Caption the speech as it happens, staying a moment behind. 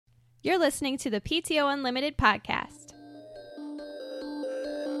You're listening to the PTO Unlimited podcast.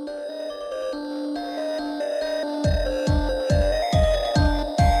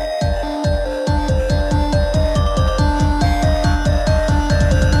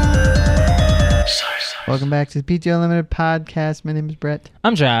 Welcome back to the PTO Unlimited podcast. My name is Brett.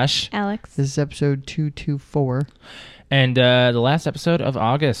 I'm Josh. Alex. This is episode 224. And the last episode of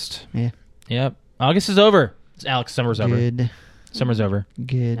August. Yeah. Yep. August is over. Alex, summer's over. Good. Summer's over.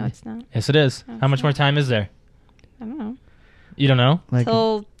 Good. No, it's not. Yes, it is. No, How much it's more not. time is there? I don't know. You don't know? Like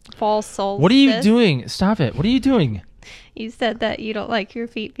Till fall solstice. What are you doing? Stop it. What are you doing? You said that you don't like your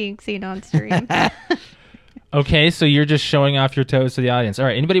feet being seen on stream. Okay, so you're just showing off your toes to the audience. All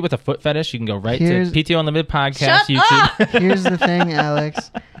right, anybody with a foot fetish, you can go right Here's- to PTO Unlimited Podcast Shut YouTube. here's the thing, Alex.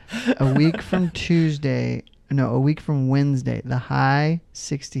 A week from Wednesday, the high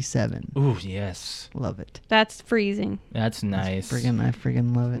 67. Ooh, yes. Love it. That's freezing. That's nice. I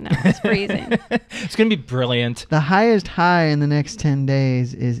friggin' love it. No, it's freezing. It's going to be brilliant. The highest high in the next 10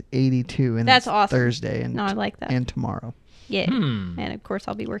 days is 82, and That's it's awesome. Thursday and No, I like that. and tomorrow. Yeah. Hmm. And of course,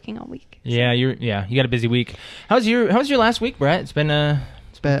 I'll be working all week. Yeah, you got a busy week. How's your last week, Brett? It's been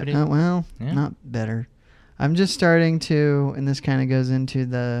pretty- Well, Yeah. not better. I'm just starting to, and this kind of goes into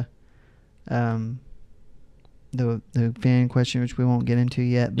the fan question, which we won't get into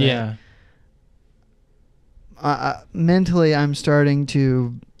yet. But yeah. mentally, I'm starting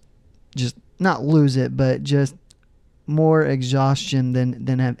to just not lose it, but just more exhaustion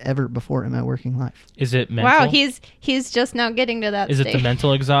than I've ever before in my working life. Is it mental? Wow, he's just now getting to that Is stage. it the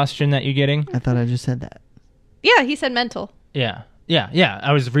mental exhaustion that you're getting? I thought I just said that. Yeah, he said mental. Yeah.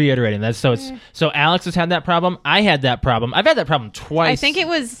 I was reiterating that. So so Alex has had that problem. I had that problem. I've had that problem twice. I think it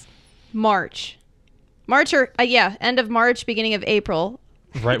was March or end of March, beginning of April.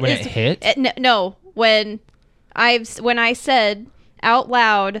 right when it hit. No, when I said out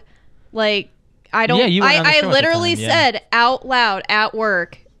loud, like I don't. Yeah, you went on the show I at the literally time, yeah. said out loud at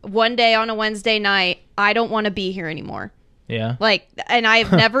work one day on a Wednesday night, I don't want to be here anymore. Yeah. Like, and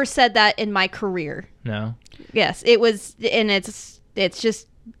I've never said that in my career. No. Yes, it was, and it's just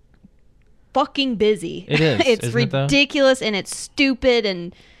fucking busy. It is, It's isn't it, though? ridiculous and it's stupid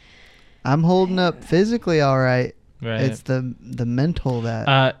and I'm holding up physically all right. Right. It's the mental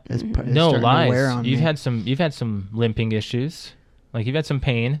that is no starting to wear lies. on You've me. had some limping issues. Like you've had some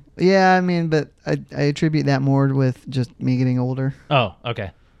pain. Yeah, I mean, but I attribute that more with just me getting older. Oh,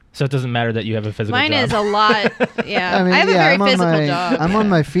 okay. So it doesn't matter that you have a physical mine job. is a lot. Yeah, I mean, have a very I'm physical on my, job. I'm on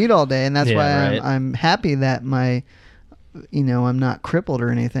my feet all day, and that's Yeah, why right. I'm happy that I'm not crippled or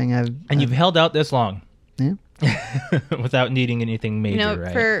anything. and you've held out this long. Yeah. Without needing anything major,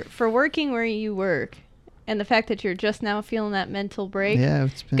 right? for working where you work, and the fact that you're just now feeling that mental break. Yeah,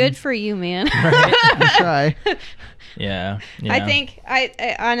 it's been Good for you, man. Right? I try. Yeah. I think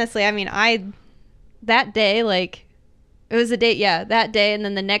I honestly, I mean, that day, like, it was a day, yeah, that day, and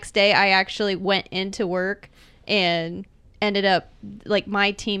then the next day I actually went into work and ended up, like,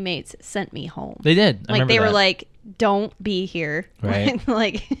 my teammates sent me home. They did. I Like, remember they were that. like, don't be here. Right.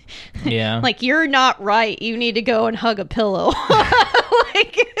 Like, Yeah. like, you're not right. You need to go and hug a pillow.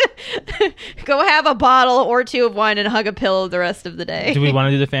 Like, go have a bottle or two of wine and hug a pillow the rest of the day. Do we want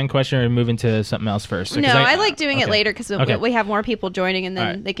to do the fan question or move into something else first? No, I like doing it okay. later because Okay. we have more people joining and then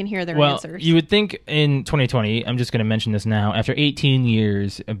All right. they can hear their Well, answers. you would think in 2020, I'm just going to mention this now, after 18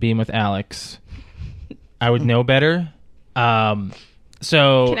 years of being with Alex, I would know better.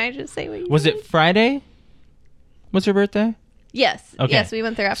 So Can I just say what you was said? it Friday? Was her birthday? Yes. Okay. Yes, we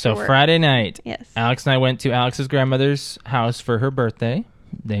went there after So work. Friday night, Yes. Alex and I went to Alex's grandmother's house for her birthday.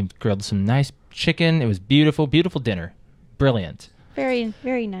 They grilled some nice chicken. It was beautiful, beautiful dinner. Brilliant. Very,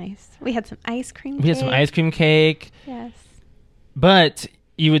 very nice. We had some ice cream. We had some ice cream cake. Yes. But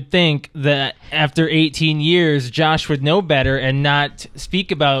you would think that after 18 years, Josh would know better and not speak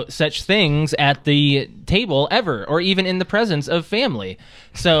about such things at the table ever, or even in the presence of family.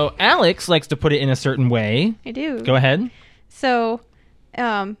 So Alex likes to put it in a certain way. I do. Go ahead. So,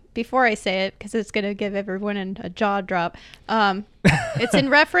 before I say it, because it's going to give everyone a jaw drop, it's in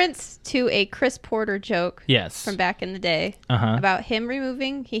reference to a Chris Porter joke Yes. from back in the day Uh-huh. about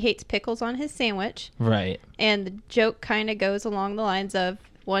him he hates pickles on his sandwich. Right. And the joke kind of goes along the lines of,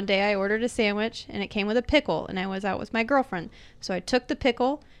 one day I ordered a sandwich and it came with a pickle and I was out with my girlfriend. So I took the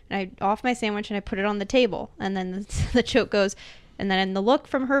pickle and off my sandwich and I put it on the table. And then the joke goes, and then in the look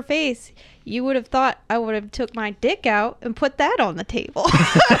from her face, you would have thought I would have took my dick out and put that on the table.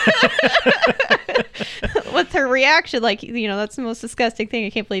 With her reaction, like, that's the most disgusting thing. I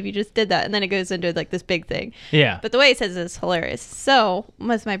can't believe you just did that. And then it goes into like this big thing. Yeah. But the way he says it is hilarious. So,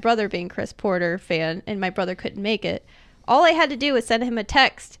 with my brother being Chris Porter fan and my brother couldn't make it, all I had to do was send him a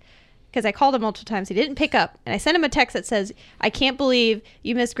text because I called him multiple times. He didn't pick up. And I sent him a text that says, I can't believe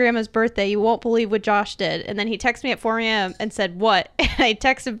you missed Grandma's birthday. You won't believe what Josh did. And then he texted me at 4 a.m. and said, what? And I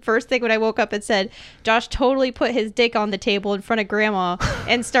texted him first thing when I woke up and said, Josh totally put his dick on the table in front of Grandma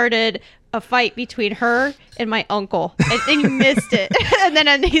and started a fight between her and my uncle, and you missed it. And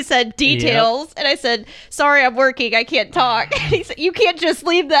then he said details, yep. And I said, sorry, I'm working, I can't talk. And he said, you can't just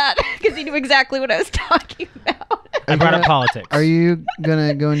leave that, because he knew exactly what I was talking about. I brought up politics. Are you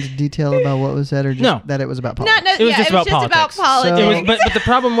gonna go into detail about what was said, or just no. that it was about politics? It was just about politics. So, but the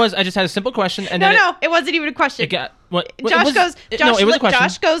problem was, I just had a simple question, and no, it wasn't even a question. Josh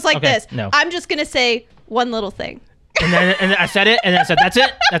goes like this. No. I'm just gonna say one little thing. And I said it, and I said, that's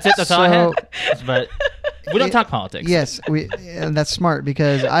it. That's all I had. But we don't talk politics. Yes, and that's smart,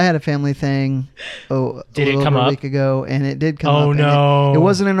 because I had a family thing a week ago, and it did come up. Oh, no. It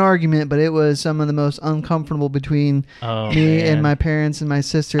wasn't an argument, but it was some of the most uncomfortable between me and my parents and my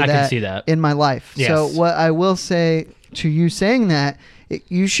sister I can see that in my life. Yes. So what I will say to you saying that,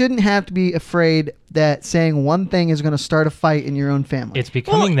 you shouldn't have to be afraid that saying one thing is going to start a fight in your own family. It's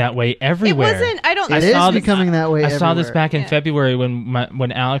becoming that way everywhere. It wasn't. It is becoming that way. I saw this back in February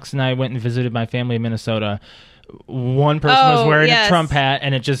when Alex and I went and visited my family in Minnesota. One person was wearing a Trump hat,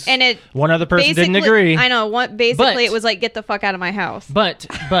 and one other person didn't agree. I know. It was like, get the fuck out of my house. But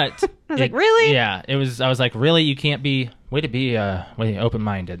I was like, really? Yeah, it was. I was like, really? You can't be. Way to be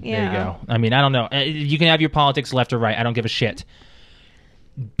open-minded. Yeah. There you go. I mean, I don't know. You can have your politics left or right. I don't give a shit.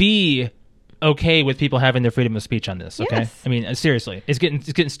 Be okay with people having their freedom of speech on this, okay? Yes. I mean, seriously, it's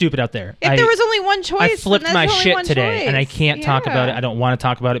getting stupid out there. If there was only one choice, I flipped my shit today, and I can't talk about it. I don't want to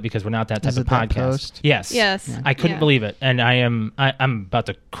talk about it because we're not that type of podcast. Post? Yes. Yeah. I couldn't believe it, and I'm about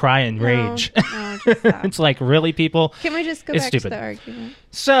to cry and rage. No, just stop. It's like, really, people? Can we just go back to the argument?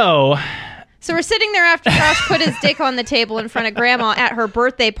 So we're sitting there after Josh put his dick on the table in front of Grandma at her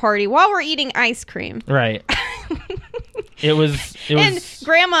birthday party while we're eating ice cream. Right. It was. And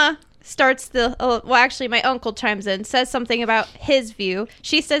Grandma starts actually my uncle chimes in, says something about his view.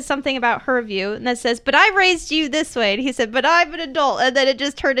 She says something about her view, and then says, but I raised you this way. And he said, but I'm an adult. And then it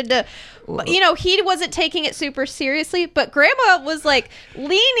just turned into, he wasn't taking it super seriously, but Grandma was like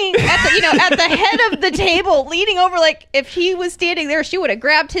leaning at the head of the table, leaning over, like if he was standing there, she would have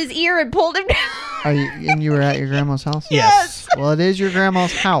grabbed his ear and pulled him down. And you were at your grandma's house? Yes. Well, it is your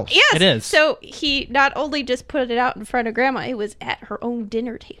grandma's house. Yes. It is. So he not only just put it out in front of Grandma, it was at her own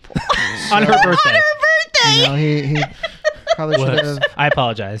dinner table. On her birthday. He probably should have. I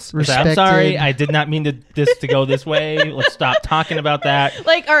apologize. I'm sorry. I did not mean this to go this way. Let's stop talking about that.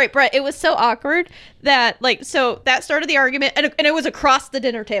 All right, Brett, it was so awkward that that started the argument, and it was across the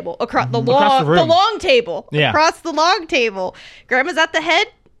dinner table, across the long table. Yeah. Across the long table. Grandma's at the head.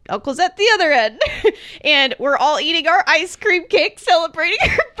 Uncle's at the other end, and we're all eating our ice cream cake celebrating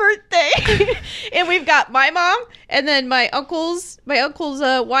her birthday. And we've got my mom, and then my uncle's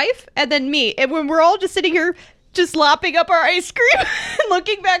wife, and then me. And when we're all just sitting here just lopping up our ice cream and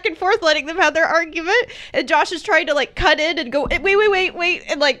looking back and forth, letting them have their argument, and Josh is trying to cut in and go, wait,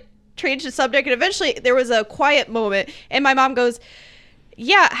 and change the subject. And eventually there was a quiet moment, and my mom goes,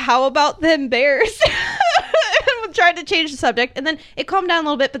 yeah, how about them bears? And tried to change the subject, and then it calmed down a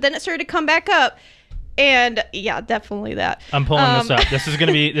little bit, but then it started to come back up, and yeah, definitely that. I'm pulling this up. This is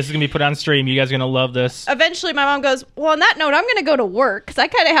gonna be put on stream. You guys are gonna love this. Eventually, my mom goes, well, on that note, I'm gonna go to work because I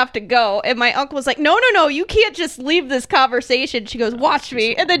kind of have to go. And my uncle was like, no, you can't just leave this conversation. She goes, watch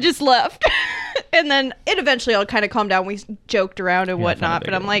me, and then just left. And then it eventually all kind of calmed down. We joked around and whatnot,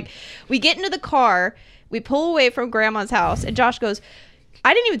 but I'm like, we get into the car, we pull away from Grandma's house, and Josh goes,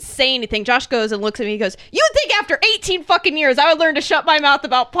 I didn't even say anything. Josh goes and looks at me. He goes, you would think after 18 fucking years I would learn to shut my mouth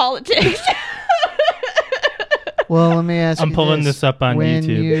about politics. Well, let me ask you I'm pulling this up on when YouTube.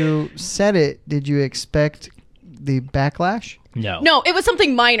 When you said it, did you expect the backlash? No, it was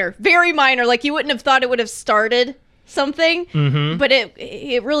something minor. Very minor. Like, you wouldn't have thought it would have started something, but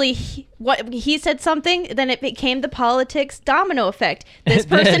it really, what he said something, then it became the politics domino effect. This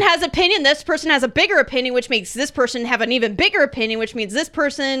person has opinion, this person has a bigger opinion, which makes this person have an even bigger opinion, which means this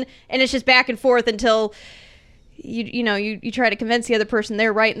person, and it's just back and forth until you try to convince the other person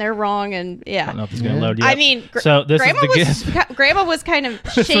they're right and they're wrong, and I don't know if it's gonna load you up. I mean, so this Grandma was kind of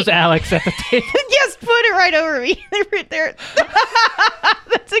this was Alex at the table. Yes, put it right over me. Right there.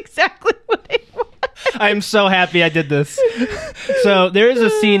 That's exactly what it was. I'm so happy I did this. So there is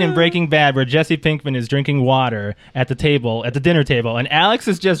a scene in Breaking Bad where Jesse Pinkman is drinking water at the dinner table, and Alex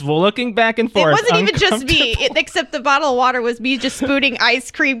is just looking back and forth. It wasn't even just me, except the bottle of water was me just spooning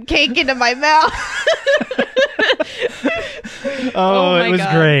ice cream cake into my mouth. Oh, it was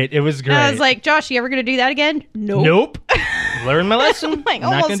great. It was great. And I was like, Josh, you ever going to do that again? Nope. Learn my lesson. Like I'm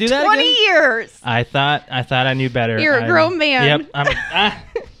not almost gonna do that 20 again. years. I thought I knew better. You're a grown man. Yep.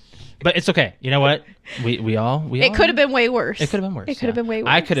 But it's okay. You know what? We all. It could have been way worse. It could have been worse. It could have been way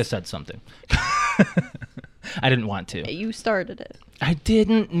worse. I could have said something. I didn't want to. You started it. I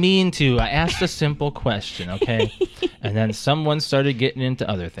didn't mean to. I asked a simple question, okay? And then someone started getting into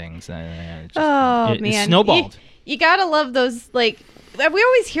other things. It Man. snowballed. You gotta love those, like, we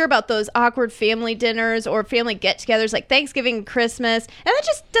always hear about those awkward family dinners or family get-togethers like Thanksgiving and Christmas, and that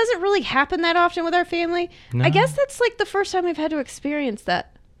just doesn't really happen that often with our family. No. I guess that's like the first time we've had to experience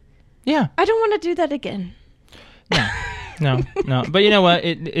that. Yeah. I don't want to do that again. No. But you know what?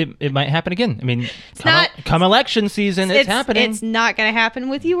 It might happen again. I mean, come election season, it's happening. It's not going to happen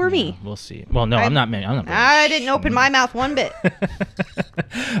with you or me. We'll see. Well, no, I'm not married. I didn't open my mouth one bit.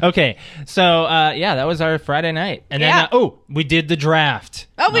 Okay, so that was our Friday night, and then we did the draft.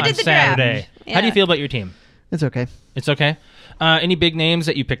 Oh, we on did the Saturday. draft. How do you Yeah. feel about your team? It's okay. It's okay. Any big names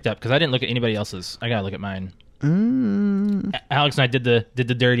that you picked up? Because I didn't look at anybody else's. I gotta look at mine. Alex and I did the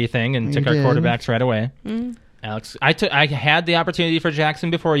dirty thing and took our did. quarterbacks right away. Alex, I had the opportunity for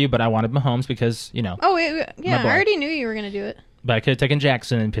Jackson before you, but I wanted Mahomes because Oh, My yeah, boy. I already knew you were going to do it. but I could have taken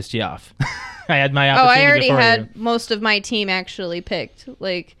Jackson and pissed you off. I had my Oh, opportunity I already before had you. most of my team actually picked.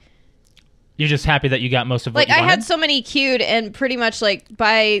 Like You're just happy that you got most of what you I wanted? had so many queued, and pretty much like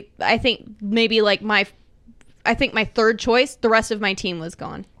by I think maybe like my third choice, the rest of my team was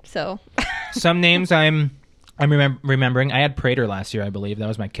gone. So Some names I'm remembering. I had Prater last year, I believe. That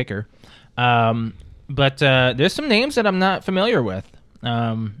was my kicker. But there's some names that I'm not familiar with.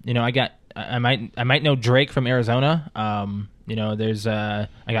 I might know Drake from Arizona. There's I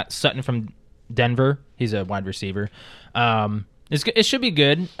got Sutton from Denver. He's a wide receiver. It should be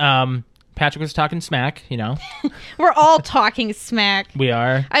good. Patrick was talking smack, we're all talking smack. We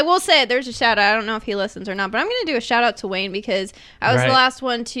are. I will say there's a shout out. I don't know if he listens or not, but I'm going to do a shout out to Wayne because I was Right. the last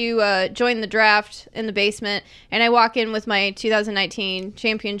one to join the draft in the basement, and I walk in with my 2019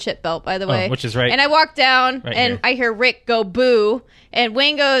 championship belt, by the way, which is right. And I walk down, Right and here. I hear Rick go boo, and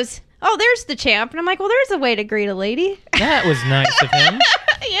Wayne goes, "Oh, there's the champ," and I'm like, "Well, there's a way to greet a lady." That was nice of him.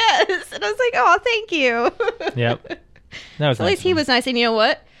 Yes, and I was like, "Oh, thank you." Yep. That was At nice least of he him. was nice, and you know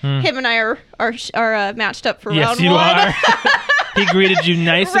what? Him and I are matched up for Yes, round you one. are. He greeted you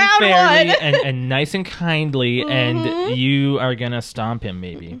nice and Round fairly one. and nice and kindly, and you are gonna stomp him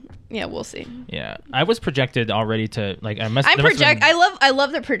maybe. Yeah, we'll see. Yeah, I was projected already to like. I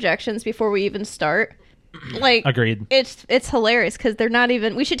love the projections before we even start. Like, Agreed. It's hilarious because they're not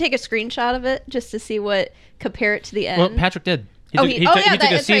even. We should take a screenshot of it just to see what compare it to the end. Well, Patrick did. He Oh, took, he- he oh, took, yeah, he took a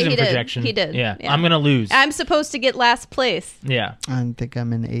that's right, season he did. projection. He did, Yeah. yeah. I'm gonna lose. I'm supposed to get last place. Yeah, I think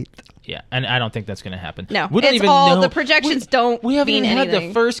I'm in 8th. yeah, and I don't think that's gonna happen. No, we don't it's even all know. the projections don't We haven't mean even had anything.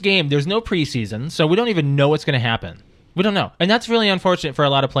 the first game. There's no preseason, so we don't even know what's gonna happen. We don't know, and that's really unfortunate for a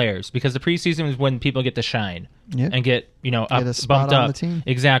lot of players because the preseason is when people get to shine Yeah. and get up, a spot bumped on up. the team.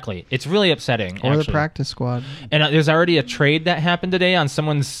 Exactly, it's really upsetting. Or the actually. practice squad. And there's already a trade that happened today on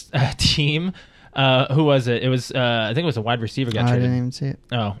someone's team. Who was it? It was I think it was a wide receiver got I traded. didn't even see it.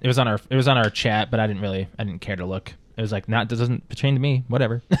 Oh, it was on our chat, but I didn't care to look. It was like that doesn't pertain to me.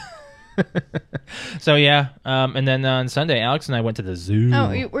 Whatever. So yeah, and then on Sunday, Alex and I went to the zoo. Oh,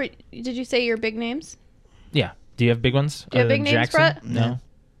 did you say your big names? Yeah. Do you have big ones? Do you have other big than names, Jackson? Brett?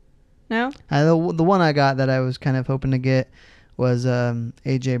 No. No. The one I got that I was kind of hoping to get was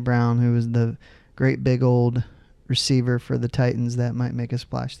AJ Brown, who was the great big old receiver for the Titans that might make a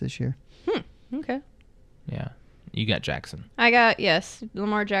splash this year. Okay. Yeah. You got Jackson. I got, yes,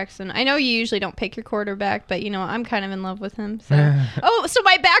 Lamar Jackson. I know you usually don't pick your quarterback, but, I'm kind of in love with him. So. Oh, so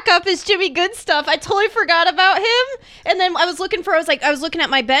my backup is Jimmy Goodstuff. I totally forgot about him. And then I was looking at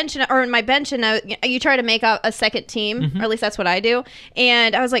my bench, and you try to make a second team, or at least that's what I do.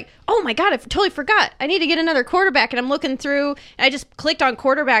 And I was like, oh my God, I totally forgot. I need to get another quarterback. And I'm looking through, and I just clicked on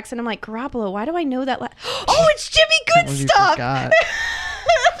quarterbacks, and I'm like, Garoppolo, why do I know that? Oh, it's Jimmy Well, you Goodstuff. forgot.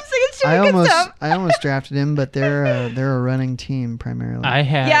 I was like, it's Jimmy Goodstuff. I almost drafted him, but they're a running team primarily.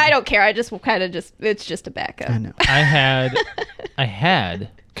 Yeah, I don't care. I just kind of it's just a backup. I know. I had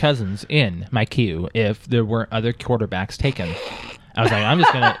Cousins in my queue if there weren't other quarterbacks taken. I was like, I'm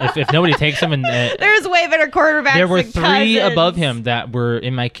just gonna if nobody takes him, and There's way better quarterbacks. there were than 3 Cousins. above him that were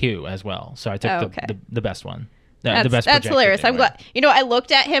in my queue as well. So I took Oh, okay. the best one. The That's, best. that's projected hilarious. I'm anyway. glad. I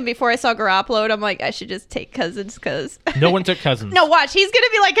looked at him before I saw Garoppolo, and I'm like, I should just take Cousins because. No one took Cousins. No, watch. He's gonna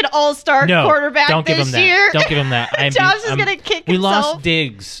be like an all-star No, quarterback don't give this him that. year. Don't give him that. Josh is gonna kick We himself. lost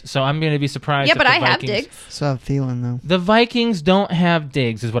Diggs, so I'm going to be surprised. Yeah, if but the I have Vikings- Diggs. So I have Thielen though. The Vikings don't have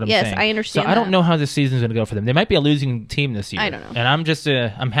Diggs, is what I'm Yes, saying. I understand So I don't that. know how this season's going to go for them. They might be a losing team this year. I don't know. And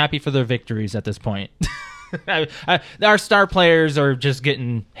I'm happy for their victories at this point. Our star players are just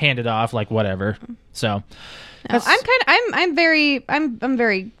getting handed off like whatever. So No, I'm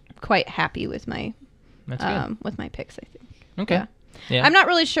very quite happy with my that's good. with my picks, I think. Okay. Yeah. I'm not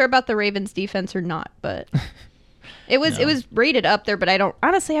really sure about the Ravens defense or not, but it was rated up there, but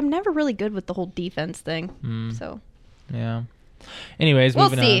I'm never really good with the whole defense thing. So Yeah. Anyways, we'll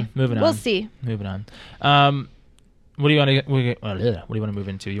moving see. on. Moving on. We'll see. Moving on. What do you want to what do you want to move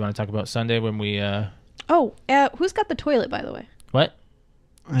into? You want to talk about Sunday when we Who's got the toilet, by the way? what?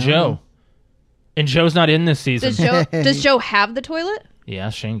 I don't Joe. know. And Joe's not in this season. Does Joe have the toilet? Yeah,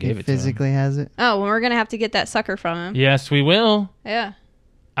 Shane He gave it to him. physically has it. Oh, well, we're gonna have to get that sucker from him. Yes, we will. Yeah.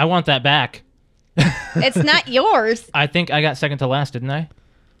 I want that back. It's not yours. I think I got second to last, didn't I?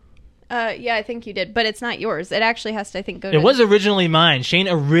 Yeah, I think you did, but it's not yours. It actually has to, I think, go. It was originally mine. Shane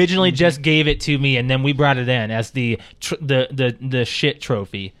originally just gave it to me, and then we brought it in as the shit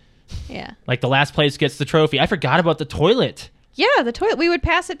trophy. Yeah. Like the last place gets the trophy. I forgot about the toilet. Yeah, the toilet. We would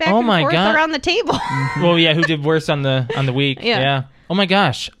pass it back Oh and my forth God. around the table. Well, yeah, who did worse on the week? Yeah. Oh my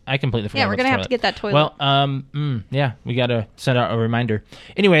gosh, I completely forgot. Yeah, we're about the gonna have toilet. to get that toilet. Well, yeah, we gotta send out a reminder.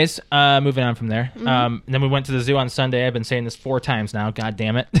 Anyways, moving on from there. Then we went to the zoo on Sunday. I've been saying this 4 times now. God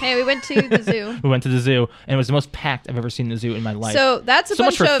damn it. Hey, we went to the zoo. We went to the zoo, and it was the most packed I've ever seen the zoo in my life. So that's a so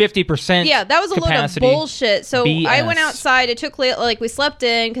much bunch for of 50%. Yeah, that was a capacity. load of bullshit. So I went BS. outside. It took we slept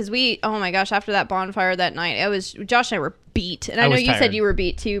in because oh my gosh, after that bonfire that night, Josh and I were beat, and I know was you tired. said you were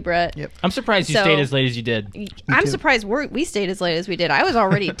beat too, Brett. Yep. I'm surprised you So- stayed as late as you did. I'm too. surprised we stayed as late as we did. I was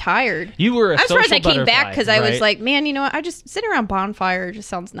already tired. You were. I'm surprised I came back because because I was like, man, you know what? I just sitting around bonfire just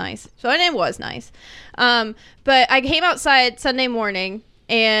sounds nice. So and it was nice. But I came outside Sunday morning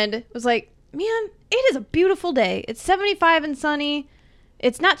and was like, man, it is a beautiful day. It's 75 and sunny.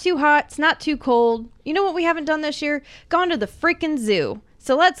 It's not too hot. It's not too cold. You know what we haven't done this year? Gone to the freaking zoo.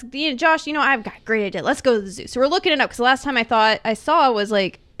 So let's, Josh, I've got a great idea. Let's go to the zoo. So we're looking it up because the last time I saw was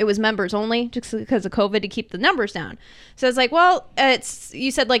like, it was members only just because of COVID to keep the numbers down. So I was like, well, you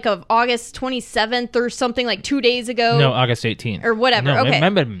said like of August 27th or something like 2 days ago. No, August 18th. Or whatever. No, Okay. I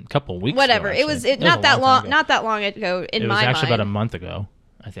remember a couple weeks Whatever. ago. It was actually. not a that time long. ago. Not that long ago in It was my actually mind. about a month ago,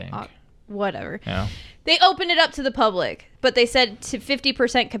 I think. Whatever. Yeah. They opened it up to the public, but they said to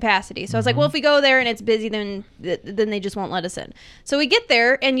 50% capacity. So I was like, well, if we go there and it's busy, then they just won't let us in. So we get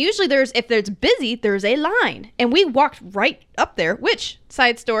there, and usually if it's busy, there's a line. And we walked right up there, which,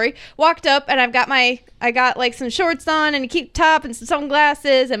 side story, walked up, and I got like some shorts on and a keep top and some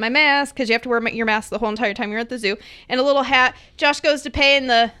sunglasses and my mask, because you have to wear your mask the whole entire time you're at the zoo, and a little hat. Josh goes to pay, and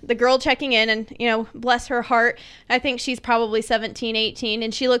the girl checking in, and, bless her heart, I think she's probably 17, 18,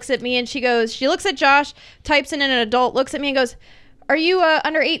 and she looks at me and she looks at Josh, types in an adult, looks at me and goes, are you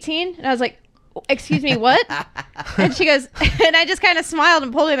under 18? And I was like, excuse me, what? And she goes, and I just kind of smiled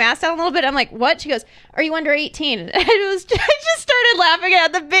and pulled my mask down a little bit. I'm like, what? She goes, are you under 18? And I just started laughing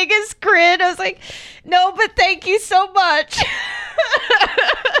at the biggest grin. I was like, no, but thank you so much.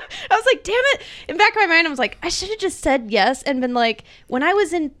 I was like, damn it. In the back of my mind, I was like, I should have just said yes and been like, when I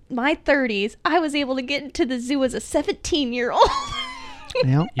was in my 30s, I was able to get into the zoo as a 17-year-old.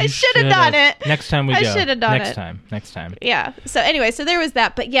 Yep. I should have done it. Next time we go. I should have done Next it. Next time. Yeah. So anyway, so there was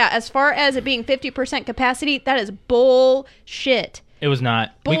that. But yeah, as far as it being 50% capacity, that is bullshit. It was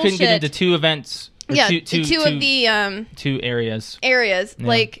not. We couldn't get Bullshit. into 2 events. Or Yeah, two of the 2 areas. areas. Yeah.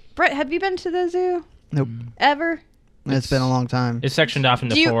 Like, Brett, have you been to the zoo Nope. ever? It's been a long time. It's sectioned off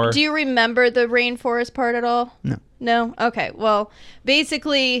into Do 4. you remember the rainforest part at all? No. No? Okay. Well,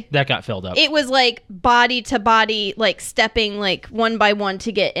 basically, That got filled up. it was like body to body, like stepping like one by one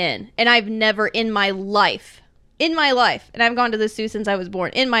to get in. And I've never in my life, and I've gone to the zoo since I was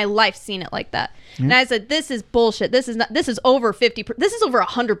born, in my life seen it like that. And I said, this is bullshit. This is over 50%. This is over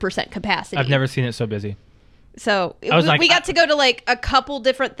 100% capacity. I've never seen it so busy. So I was like, we got to go to like a couple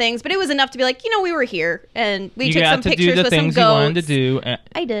different things, but it was enough to be like, we were here and we You took got some to do pictures the with some things you wanted to goats. do.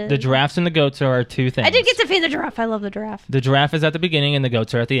 I did. The giraffes and the goats are 2 things. I did get to feed the giraffe. I love the giraffe. The giraffe is at the beginning and the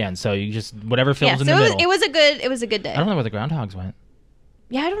goats are at the end. So you just whatever fills Yeah, in so the it middle. was a good day. I don't know where the groundhogs went.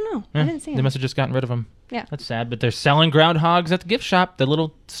 Yeah, I don't know. I Eh, didn't see They them. must have just gotten rid of them. Yeah. That's sad, but they're selling groundhogs at the gift shop. The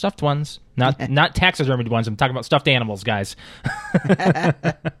little stuffed ones, not taxidermied ones. I'm talking about stuffed animals, guys.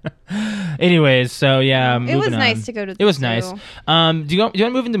 Anyways, so yeah, It was moving nice on. to go to the It was zoo. nice. Do you want to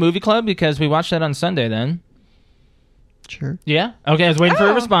move into movie club because we watched that on Sunday? Then Sure. yeah, okay. I was waiting for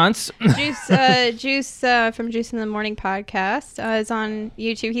a Oh. response. Juice from Juice in the Morning podcast is on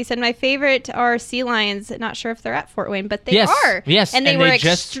YouTube. He said, my favorite are sea lions. Not sure if they're at Fort Wayne, but they Yes, are. yes, And they and were they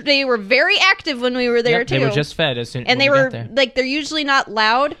just- they were very active when we were there Yep, too. they were just fed as soon. and when they we were got there. like, they're usually not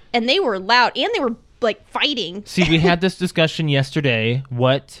loud, and they were loud, and they were like fighting. See, we had this discussion yesterday.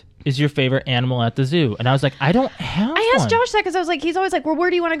 What is your favorite animal at the zoo? And I was like, I don't have I asked one. Josh that because I was like, he's always like, well, where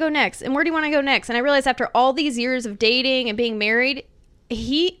do you want to go next? And where do you want to go next? And I realized after all these years of dating and being married,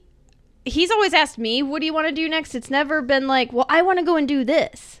 he's always asked me, what do you want to do next? It's never been like, well, I want to go and do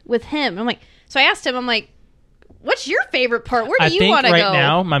this with him. I'm like, so I asked him, I'm like, what's your favorite part? Where do you want to go? I think right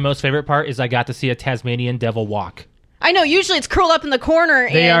now, my most favorite part is I got to see a Tasmanian devil walk. I know, usually it's curled up in the corner.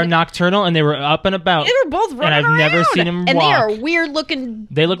 They are nocturnal, and they were up and about. They were both running And I've never seen them and walk. they are weird looking.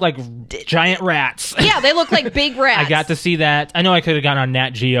 They look like giant rats. Yeah, they look like big rats. I got to see that. I know I could have gone on Nat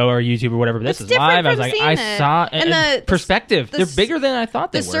Geo or YouTube or whatever, but this It's is different live. I was from like, seeing I it. saw And the perspective. the They're bigger than I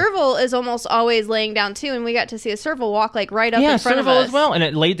thought they The were. serval is almost always laying down too, and we got to see a serval walk like right up Yeah, in front of serval us. as well, and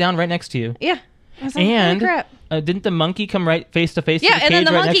it laid down right next to you. Yeah. I was like, And holy crap. didn't the monkey come right face to face? Yeah, to the and then cage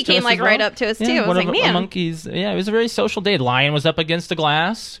the right monkey next to came us like as right well? up to us Yeah, too. I was one like, of man. the monkeys. Yeah, it was a very social day. Lion was up against the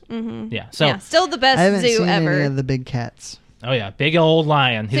glass. Mm-hmm. Yeah, so Yeah, still the best I haven't zoo seen ever. any of the big cats. oh yeah, big old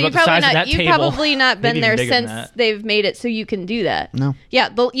lion. He's So about the size of that you've table. probably not been Maybe there even bigger than since that. they've made it so you can do that. No. Yeah,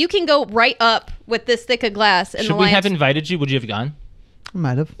 you can go right up with this thick of glass, and Should the we lions. have invited you? Would you have gone? I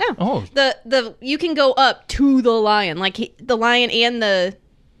might have. No. Oh, The you can go up to the lion, like the lion and the.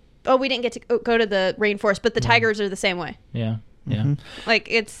 Oh, we didn't get to go to the rainforest, but the tigers are the same way. yeah, yeah, Mm-hmm. Like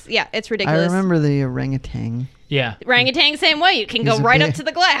it's I ridiculous. remember the orangutan. yeah. Orangutan same way. You can go He's a right up big- to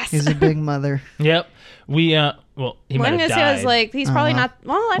the glass. He's a big mother. Yep. We well, he Well, might I'm have gonna say I was died. like, he's probably Oh, well. not.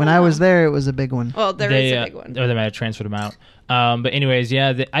 Well, I don't When know. I was there, it was a big one. Well, there is a big one. Or they might have transferred him out. But anyways,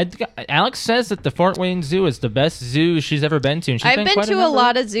 yeah. Alex says that the Fort Wayne Zoo is the best zoo she's ever been to. And she's I've been been quite to a number.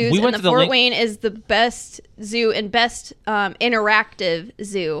 lot of zoos, We went and to the Fort Link- Wayne is the best zoo and best interactive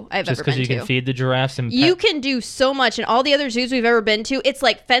zoo I've just ever because been you to. can feed the giraffes and You pet- can do so much, and all the other zoos we've ever been to, it's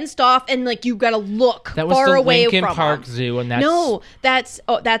like fenced off, and like you got to look That was far the away Lincoln from Park them. Zoo, and that's No, that's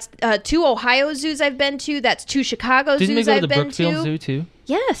 2 Ohio zoos I've been to. That's 2 Chicago Didn't we zoos go to I've the been Brookfield to. Zoo too?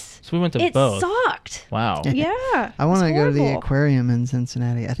 Yes, So we went to it both. sucked. Wow. Yeah, I want to it's go to the horrible. aquarium in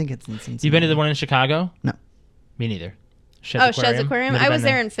Cincinnati. I think it's in Cincinnati. You been to the one in Chicago? No. Me neither. Oh, Shed's Aquarium. Never I been was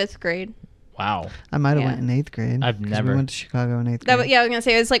there in 5th grade. Wow. I might have Yeah. went in 8th grade. I've 'cause never. We went to Chicago in 8th That, grade. yeah, I was gonna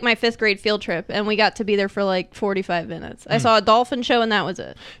say it was like my 5th grade field trip, and we got to be there for like 45 minutes. Hmm. I saw a dolphin show, and that was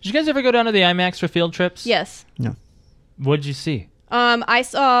it. Did you guys ever go down to the IMAX for field trips? Yes. No. What did you see? I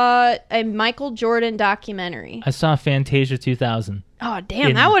saw a Michael Jordan documentary. I saw Fantasia 2000. Oh, damn,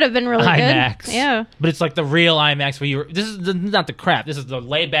 In that would have been really IMAX. good. Yeah. But it's like the real IMAX where you were. This is not the crap. This is the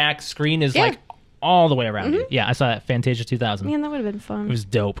laid back screen is Yeah. like all the way around you. Yeah, I saw that Fantasia 2000. Man, that would have been fun. It was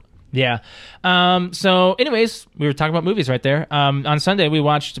dope. Yeah. So, anyways, we were talking about movies right there. On Sunday, we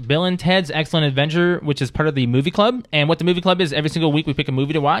watched Bill and Ted's Excellent Adventure, which is part of the movie club. And what the movie club is, every single week we pick a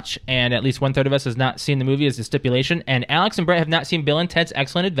movie to watch, and at least 1/3 of us has not seen the movie as a stipulation. And Alex and Brett have not seen Bill and Ted's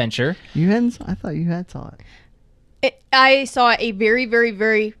Excellent Adventure. You hadn't? I thought you had saw it. I saw it a very, very,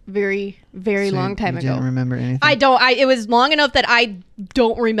 very, very, very So long time you ago. Didn't remember anything. It was long enough that I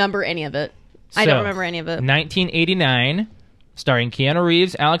don't remember any of it. I don't remember any of it. 1989, starring Keanu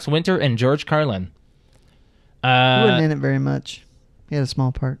Reeves, Alex Winter, and George Carlin. He wasn't in it very much. He had a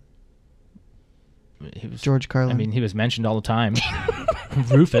small part. He was, George Carlin. I mean, he was mentioned all the time.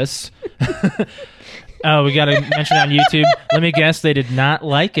 Rufus. Oh, we got to mention on YouTube. Let me guess, they did not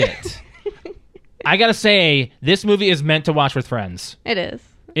like it. I got to say, this movie is meant to watch with friends. It is.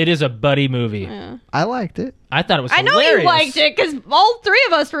 It is a buddy movie. Yeah. I liked it. I thought it was I know hilarious. you liked it because all 3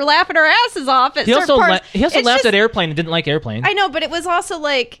 of us were laughing our asses off at He certain also, parts. he also It's laughed just- at Airplane and didn't like Airplane. I know, but it was also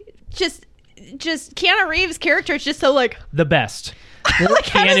like just Keanu Reeves' character is just so like The best. like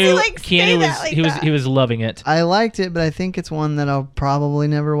how does he like say Keanu that like that? he was loving it. I liked it, but I think it's one that I'll probably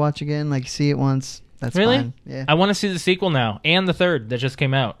never watch again. Like, see it once. That's Really? fine. Yeah. I want to see the sequel now and the third that just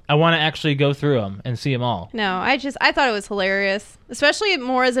came out. I want to actually go through them and see them all. No, I thought it was hilarious, especially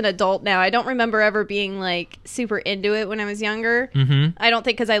more as an adult now. I don't remember ever being like super into it when I was younger. Mm-hmm. I don't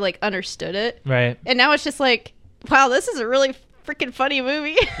think because I like understood it, Right. and now it's just like, wow, this is a really freaking funny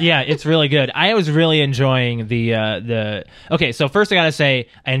movie. Yeah, it's really good. I was really enjoying the. Okay, so first I gotta say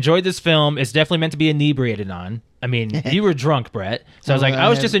I enjoyed this film. It's definitely meant to be inebriated on. I mean, you were drunk, Brett. So I was Oh, like, I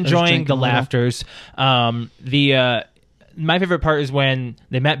was I just was enjoying drinking the a little. laughters. My favorite part is when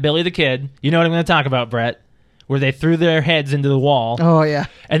they met Billy the Kid. You know what I'm going to talk about, Brett? Where they threw their heads into the wall, Oh, yeah.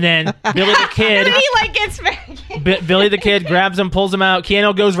 and then Billy the Kid. And he like gets back. Billy the Kid grabs him, pulls him out.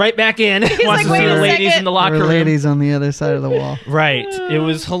 Keanu goes right back in. Wants like, to "Wait see a the ladies second." in the There locker were room. ladies on the other side of the wall. Right. It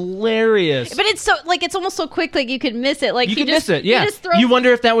was hilarious. But it's so like it's almost so quick, like you could miss it. Like You he could just, miss it. Yeah. He just throws, You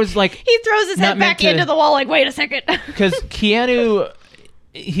wonder if that was like he throws his not head meant back into the wall. Like, wait a second. because Keanu,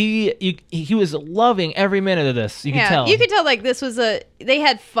 he was loving every minute of this. You could tell. You could tell like this was they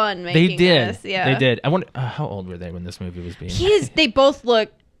had fun making They did. this. Yeah, They did. I wonder how old were they when this movie was being. They both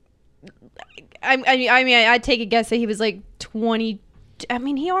look I mean, I'd take a guess that he was like 20. I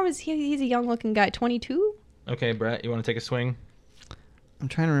mean, he's a young looking guy. 22. Okay, Brett, you want to take a swing? I'm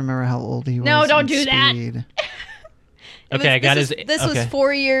trying to remember how old he was. No, don't in do that. Speed. Okay, I got this his. This okay. was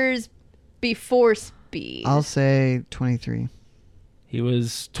 4 years before Speed. I'll say 23. He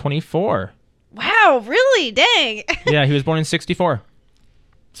was 24. Wow, really? Dang. Yeah, he was born in 64.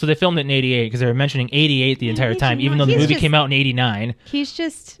 So they filmed it in 88 because they were mentioning 88 the entire time, even though the movie came out in 89. He's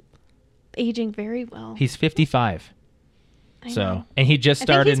just aging very well. He's 55. I So, know. and he just I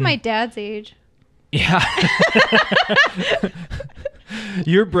started. think he's my dad's age. Yeah.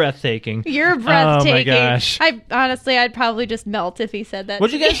 You're breathtaking. You're breathtaking. Oh my gosh. I'd probably just melt if he said that.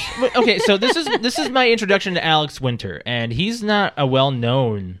 What'd you guys? Okay, so this is my introduction to Alex Winter, and he's not a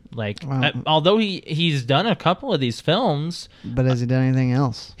well-known although he's done a couple of these films. But has he done anything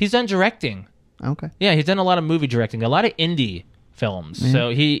else? He's done directing. Okay. Yeah, he's done a lot of movie directing, a lot of indie films. Yeah. So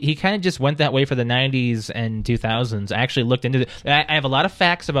he kind of just went that way for the 90s and 2000s. I actually looked into it. I have a lot of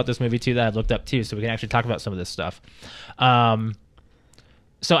facts about this movie too that I've looked up too, so we can actually talk about some of this stuff.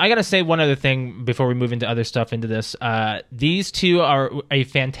 So I got to say one other thing before we move into other stuff into this. These two are a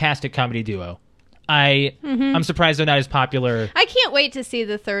fantastic comedy duo. I'm surprised they're not as popular. I can't wait to see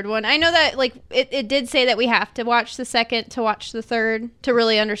the third one. I know that it did say that we have to watch the second to watch the third to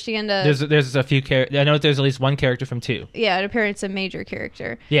really understand There's a few characters. I know there's at least one character from two. Yeah, it appears a major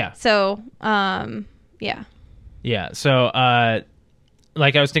character. Yeah. So, yeah. Yeah. So,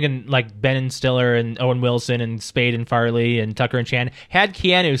 like I was thinking, like Ben and Stiller and Owen Wilson and Spade and Farley and Tucker and Chan. Had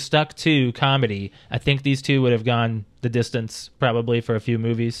Keanu stuck to comedy, I think these two would have gone the distance probably for a few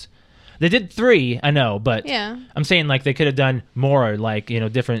movies. They did 3, I know, but Yeah. I'm saying like they could have done more, like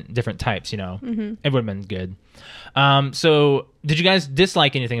different types. Mm-hmm. It would have been good. So did you guys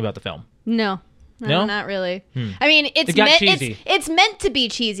dislike anything about the film? No, No? not really. I mean, It got cheesy. it's meant to be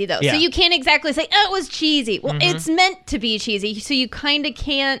cheesy though, Yeah. so you can't exactly say, "Oh, it was cheesy." Well, it's meant to be cheesy, so you kind of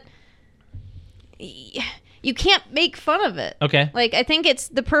can't. You can't make fun of it. Okay. Like, I think it's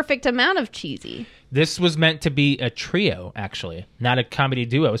the perfect amount of cheesy. This was meant to be a trio, actually, not a comedy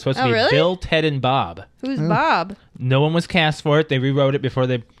duo. It was supposed to Oh, be really? Bill, Ted, and Bob. Who's Bob? No one was cast for it. They rewrote it before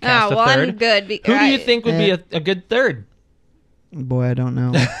they cast Oh, a well, third. I'm good. Who do you think would be a good third? Boy, I don't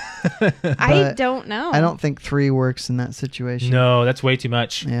know. I But don't know. I don't think 3 works in that situation. No, that's way too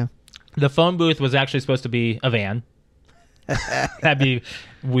much. Yeah. The phone booth was actually supposed to be a van. That'd be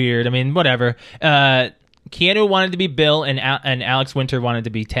weird. I mean, whatever. Keanu wanted to be Bill, and Alex Winter wanted to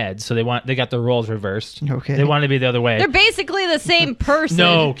be Ted. So they got the roles reversed. Okay. They wanted to be the other way. They're basically the same person.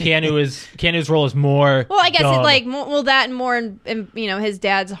 No, Keanu's role is more. Well, I guess dumb. it's like that and more, and his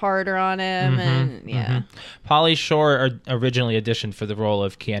dad's harder on him, and yeah. Pauly Shore originally auditioned for the role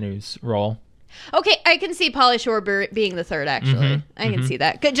of Keanu's role. Okay, I can see Pauly Shore being the third. Actually, I can see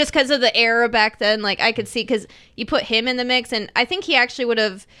that just because of the era back then. Like, I could see because you put him in the mix, and I think he actually would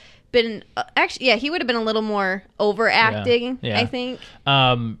have been he would have been a little more overacting. Yeah. I think.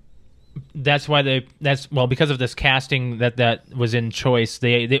 That's why because of this casting that was in choice.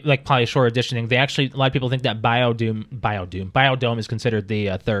 They like Pauly Shore auditioning. They actually, a lot of people think that Biodome is considered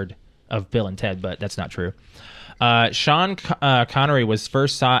the third of Bill and Ted, but that's not true. Sean Connery was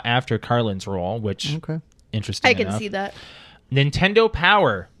first sought after Carlin's role, which interesting. I can enough. see that. Nintendo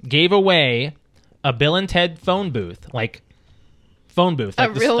Power gave away a Bill and Ted phone booth, a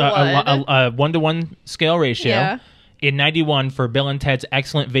real one. a 1-to-1 scale ratio. Yeah. In 91 for Bill and Ted's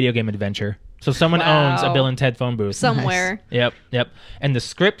excellent video game adventure. So someone owns a Bill and Ted phone booth. Somewhere. Yep. And the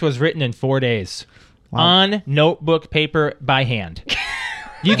script was written in 4 days Wow. on notebook paper by hand.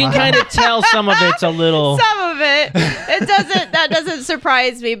 You can kind of tell some of it's a little. Some of it. That doesn't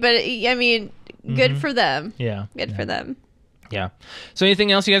surprise me, but I mean, good for them. Yeah. Good for them. Yeah. So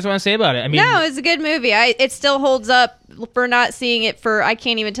anything else you guys want to say about it? I mean, No, it's a good movie. It still holds up for not seeing it for I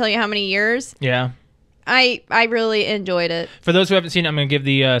can't even tell you how many years. Yeah. I really enjoyed it. For those who haven't seen it, I'm going to give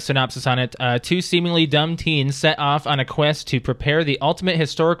the synopsis on it. 2 seemingly dumb teens set off on a quest to prepare the ultimate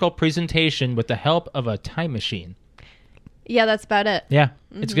historical presentation with the help of a time machine. Yeah, that's about it. Yeah,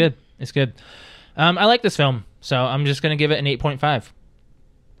 it's good. It's good. I like this film, so I'm just going to give it an 8.5.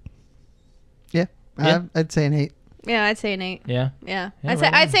 Yeah. Yeah. I'd say an 8. Yeah, I'd say an 8. Yeah. Yeah. Yeah,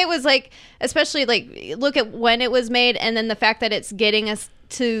 I'd say it was like, especially like, look at when it was made and then the fact that it's getting us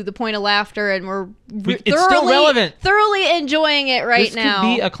to the point of laughter and we're It's still relevant. thoroughly enjoying it right This now.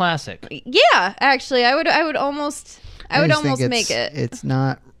 could be a classic. Yeah, actually, I would almost just think make it. It's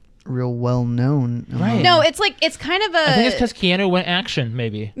not real well known. Right. No, it's like it's kind of a I think it's because Keanu went action,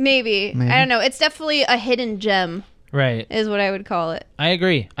 maybe. maybe. I don't know. It's definitely a hidden gem, Right. is what I would call it. I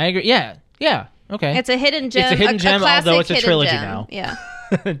agree. Yeah. Okay. It's a hidden gem. It's a hidden gem, classic although it's a hidden trilogy gem. now. Yeah.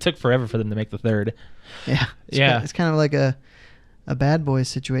 It took forever for them to make the third. Yeah. Yeah. It's kind of like a Bad Boys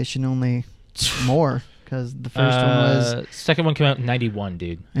situation, only more, because the first one was. Second one came out in 91,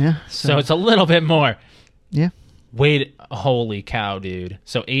 dude. Yeah. So it's a little bit more. Yeah. Wait, holy cow, dude.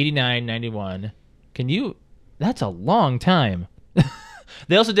 So 89, 91. That's a long time.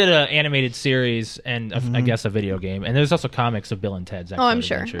 They also did an animated series and I guess a video game. And there's also comics of Bill and Ted's Excellent I'm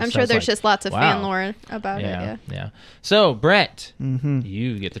sure. Adventures. I'm So sure it's there's like, just lots of wow. fan lore about it. Yeah. Yeah. So, Brett, Mm-hmm.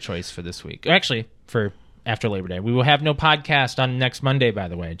 you get the choice for this week. Actually, for after Labor Day. We will have no podcast on next Monday, by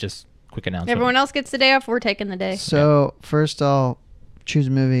the way. Just quick announcement. Everyone else gets the day off. We're taking the day. So first I'll choose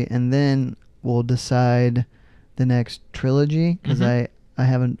a movie, and then we'll decide the next trilogy, because I've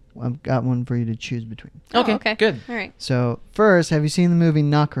got one for you to choose between. Okay, Oh, okay. good. All right. So first, have you seen the movie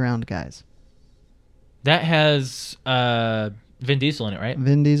Knock Around Guys? That has Vin Diesel in it, right?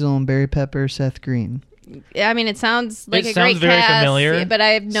 Vin Diesel and Barry Pepper, Seth Green. Yeah, I mean, it sounds like a sounds great very cast, familiar. but I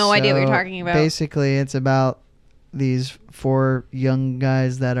have no idea what you're So talking about. Basically, it's about these 4 young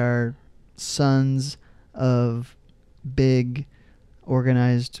guys that are sons of big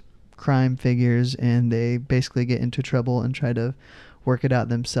organized crime figures, and they basically get into trouble and try to work it out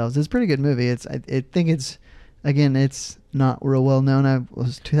themselves. It's a pretty good movie. I think it's not real well known. It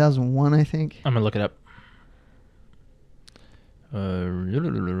was 2001, I think. I'm going to look it up.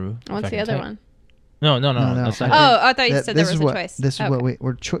 What's the other one? No. No. That's not Oh, it. I thought you said there was a choice. This is Okay. what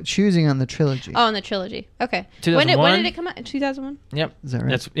we're choosing on the trilogy. Oh, in the trilogy. Okay. 2001? When did it come out? 2001? Yep. Is that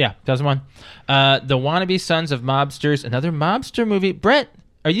right? 2001. The Wannabe Sons of Mobsters, another mobster movie. Brett,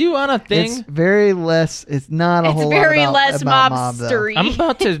 are you on a thing? It's very less. It's not a It's whole very lot less about mob, though. mobstery. I'm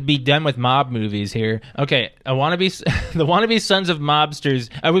about to be done with mob movies here. Okay, the Wannabe Sons of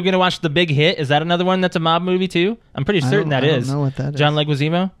Mobsters. Are we going to watch The Big Hit? Is that another one that's a mob movie too? I'm pretty certain that I is. don't know what that is. John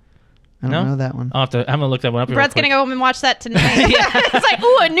Leguizamo? I don't No? know that one. I'm going to look that one up. Brett's real going to quick. go home and watch that tonight. It's like,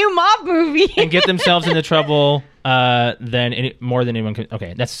 ooh, a new mob movie. And get themselves into trouble more than anyone could.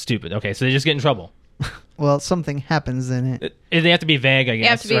 Okay, that's stupid. Okay, so they just get in trouble. Well, something happens in it. They have to be vague, I guess, You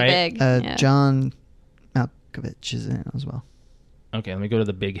have to be right? big. Yeah. John Malkovich is in it as well. Okay, let me go to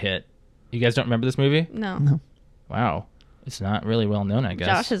The Big Hit. You guys don't remember this movie? No. No. Wow. It's not really well known, I guess.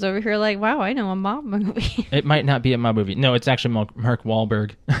 Josh is over here like, wow, I know a mob movie. It might not be a mob movie. No, it's actually Mark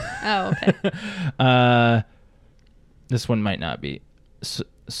Wahlberg. Oh, okay. This one might not be.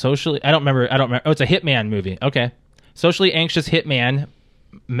 Socially, I don't remember. Oh, it's a hitman movie. Okay. Socially anxious hitman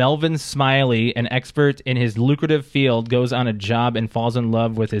Melvin Smiley, an expert in his lucrative field, goes on a job and falls in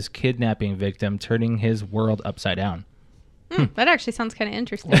love with his kidnapping victim, turning his world upside down. That actually sounds kind of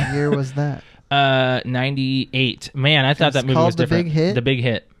interesting. What year was that? 98. Man, I thought It's that movie called was The different. Big Hit? The Big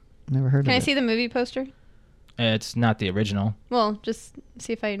Hit. Never heard Can I of it. see the movie poster? It's not the original. Well, just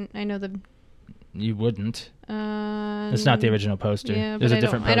see if I know the. You wouldn't. It's not the original poster. Yeah, There's but a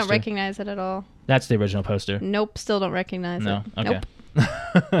different I don't poster. recognize it at all. That's the original poster. Nope, still don't recognize No. it. Okay. Nope.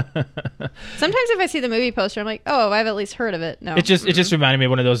 Sometimes if I see the movie poster, I'm like, oh, I've at least heard of it. No. It just reminded me of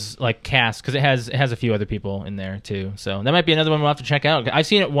one of those like casts because it has a few other people in there too. So that might be another one we'll have to check out. I've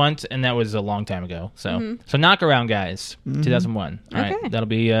seen it once and that was a long time ago. So so Knock Around Guys, 2001. All right, Okay.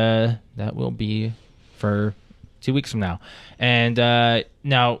 that will be for 2 weeks from now. And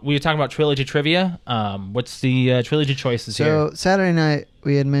now we were talking about trilogy trivia. What's the trilogy choices here? So Saturday night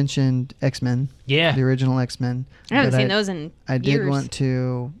we had mentioned X-Men, Yeah. the original X-Men. I haven't but seen those in I did years. want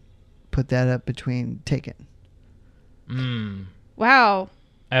to put that up between Taken. Wow.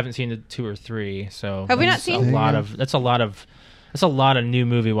 I haven't seen the 2 or 3. So Have we not that's seen- a lot of that's a lot of new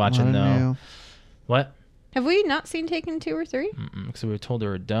movie watching A lot of though. new. What? Have we not seen Taken 2 or 3? Because we were told they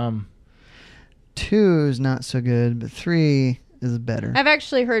were dumb. 2 is not so good, but 3 is better. I've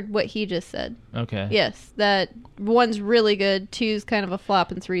actually heard what he just said. Okay. Yes, that 1's really good, 2's kind of a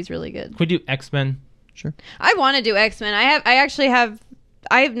flop, and 3's really good. Could we do X-Men? Sure. I want to do X-Men.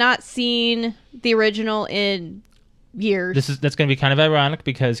 I have not seen the original in years. That's going to be kind of ironic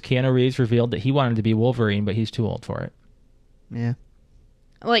because Keanu Reeves revealed that he wanted to be Wolverine, but he's too old for it. Yeah.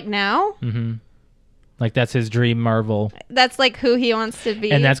 Like now? Mm-hmm. Like that's his dream Marvel, That's like who he wants to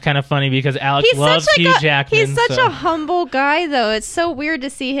be. and that's kind of funny because Alex He's loves such like Hugh a, Jackman. He's such so. a humble guy, though. It's so weird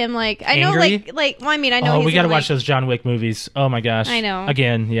to see him like. I know, Angry? well, I mean, I know. Oh, he's we got to in, watch like, those John Wick movies. Oh my gosh. I know.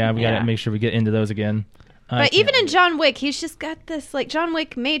 Again, yeah, we got Yeah. to make sure we get into those again. But even in John Wick, he's just got this like John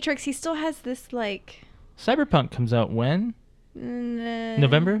Wick Matrix. He still has this like Cyberpunk comes out when?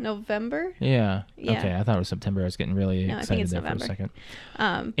 November. November. Yeah. Yeah. Okay, I thought it was September. I was getting really No, I excited think it's there November. for a second.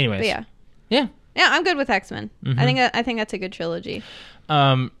 But Anyways. yeah. Yeah. Yeah, I'm good with X-Men. Mhm. I think that's a good trilogy.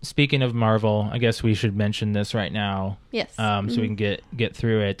 Speaking of Marvel, I guess we should mention this right now. Yes. So we can get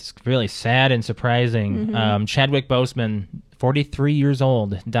through it. It's really sad and surprising. Chadwick Boseman, 43 years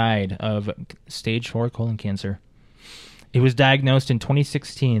old, died of stage 4 colon cancer. He was diagnosed in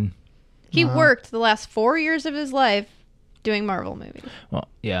 2016. He Wow. worked the last 4 years of his life doing Marvel movies. Well,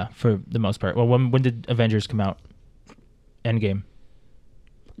 yeah, for the most part. Well, when did Avengers come out? Endgame.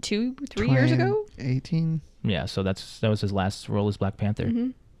 2-3 years ago. 18. Yeah, so that was his last role as Black Panther.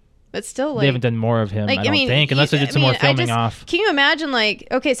 But still, They haven't done more of him, I don't think, unless they did some more filming off. Can you imagine, like,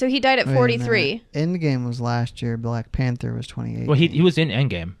 okay, so he died at Wait a 43. minute. Endgame was last year. Black Panther was 2018. Well, he was in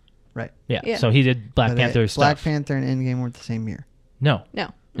Endgame. Right. Yeah, so he did Black But Panther Black stuff. Panther and Endgame were the same year. No.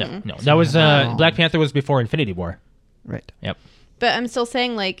 No. That was Wow. Black Panther was before Infinity War. Right. Yep. But I'm still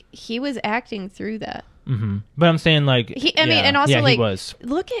saying, like, he was acting through that. Mm-hmm. But I'm saying, like, I mean, and also, yeah, like, he was.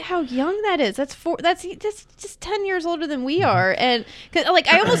 look at how young that is. That's just 10 years older than we are. And, 'cause, like,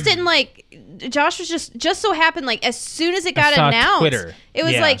 I almost didn't, like, Josh was just so happened, like, as soon as it got saw announced, Twitter. it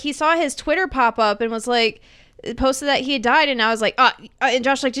was Yeah. like he saw his Twitter pop up and was like, posted that he had died, and I was like, and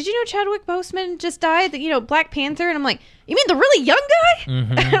Josh like, did you know Chadwick Boseman just died? Black Panther, and I'm like, you mean the really young guy? Mhm.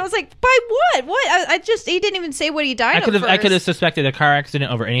 And I was like, by what? What? he didn't even say what he died of. I could have suspected a car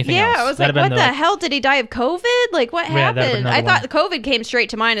accident over anything else. Yeah, I was That'd like, have what been the hell? Did he die of COVID? Like, what Yeah, that'd have been happened? I another thought the COVID came straight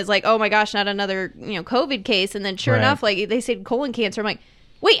to mind as like, oh my gosh, not another COVID case. And then sure Right. enough, like they said colon cancer. I'm like,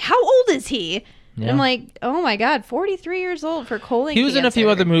 wait, how old is he? And Yeah. I'm like, oh my god, 43 years old for colon He was cancer. in a few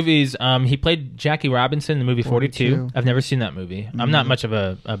other movies. He played Jackie Robinson in the movie 42. 42. I've never seen that movie. I'm not much of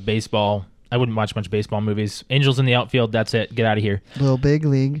a baseball. I wouldn't watch much baseball movies. Angels in the Outfield, that's it. Get out of here. Little Big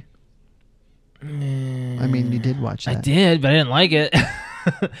League. I mean, you did watch that. I did, but I didn't like it.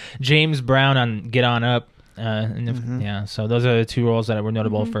 James Brown on Get On Up. Yeah, so those are the two roles that were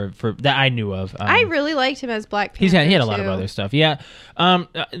notable for that I knew of. I really liked him as Black Panther. He had a lot of too. other stuff. Yeah.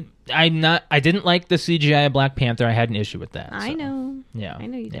 I didn't like the CGI of Black Panther. I had an issue with that. I so, know. Yeah. I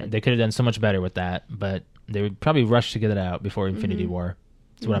know you Yeah, did. they could have done so much better with that, but they would probably rush to get it out before Infinity War.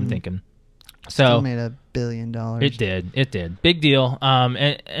 That's what I'm thinking. Still So made $1 billion. it did. Big deal.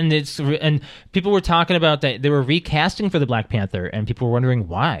 And people were talking about that they were recasting for the Black Panther, and people were wondering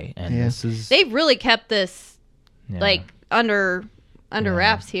why. And Yeah. this is They really kept this yeah. like under Yeah.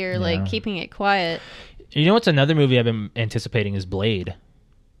 wraps here, Yeah. like keeping it quiet. You know what's another movie I've been anticipating is Blade.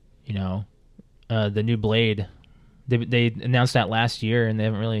 The new Blade. They announced that last year, and they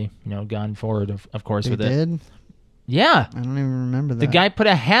haven't really gone forward, of course, They with it. did? Yeah, I don't even remember that. the guy put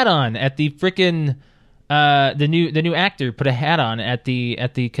a hat on at the freaking the new actor put a hat on at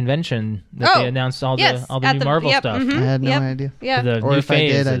the convention that they announced all yes, the at new Marvel yep, stuff. mhm, I had no yep, idea. Yeah, The Or new if I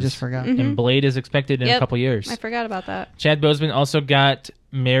did, I phases. just forgot. And Blade is expected in a Yep. couple years. I forgot about that. Chad Boseman also got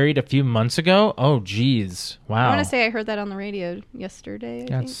married a few months ago. Oh, geez, wow. I want to say I heard that on the radio yesterday. I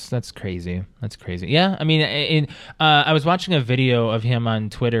think. That's crazy. That's crazy. Yeah, I mean, I was watching a video of him on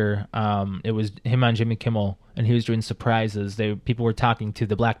Twitter. It was him on Jimmy Kimmel, and he was doing surprises. People were talking to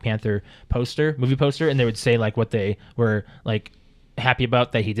the Black Panther movie poster, and they would say like what they were like happy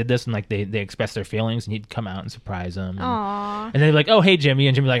about that he did this, and like they expressed their feelings, and he'd come out and surprise them. Aww. And they'd be like, "Oh, hey, Jimmy,"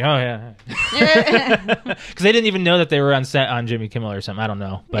 and Jimmy's like, "Oh, yeah," because they didn't even know that they were on set on Jimmy Kimmel or something. I don't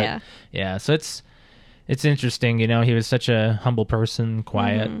know, but yeah. So it's interesting. He was such a humble person,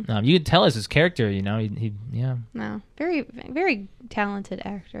 quiet. You could tell as his character. He No, very very talented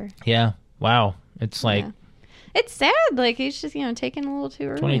actor. yeah. Wow, it's like Yeah. It's sad. Like he's just taking a little too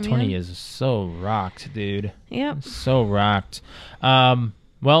early. 2020 man. is so rocked, dude. Yep. So rocked.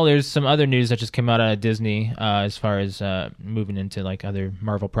 Well, there's some other news that just came out of Disney as far as moving into like other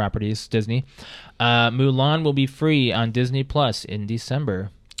Marvel properties. Disney, Mulan will be free on Disney Plus in December.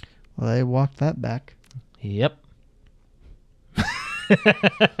 Well, they walked that back. Yep.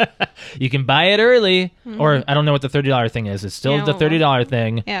 You can buy it early, or I don't know what the $30 thing is. It's still Yeah, the $30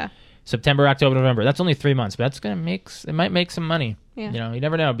 thing. Yeah. September, October, November. That's only 3 months, but that's it might make some money. Yeah. You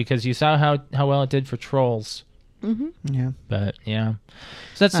never know because you saw how well it did for Trolls. Yeah. But yeah,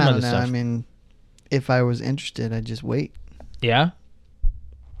 so that's some I other don't know. stuff. I mean, if I was interested, I'd just wait. Yeah,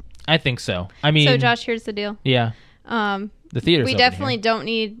 I think so. I mean, So Josh, here's the deal. yeah, the theaters. We open definitely here. don't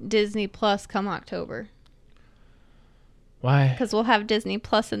need Disney Plus come October Why because we'll have Disney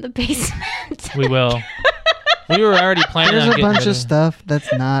Plus in the basement. we will. We were already planning There's on a getting bunch rid of stuff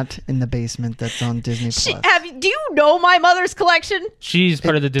that's not in the basement that's on Disney Plus. Do you know my mother's collection? She's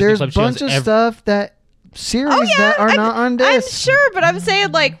part of the Disney There's Club. a bunch She owns of stuff that series that are not on I'm disc. sure, but I'm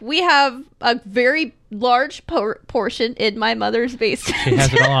saying like we have a very large portion in my mother's basement. She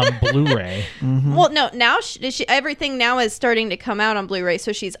has it all on Blu-ray. Well, no, now everything now is starting to come out on Blu-ray,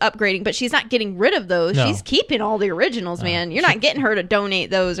 so she's upgrading, but she's not getting rid of those. No. She's keeping all the originals, man. You're not getting her to donate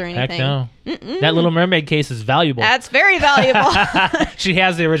those or Heck anything. no. That Little Mermaid case is valuable. That's very valuable. She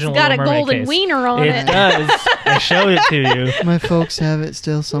has the original Got a Little Mermaid golden case. wiener on It it. does. I showed it to you. My folks have it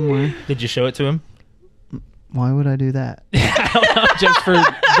still somewhere. Did you show it to him? Why would I do that? I don't know, just for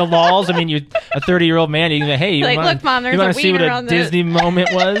the lulz. I mean, you're a 30-year-old man. You can say, hey, you Like, want look, Mom, there's you a want to see what wiener a on this. Disney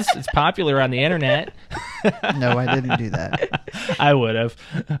moment was? It's popular on the internet. No, I didn't do that. I would have.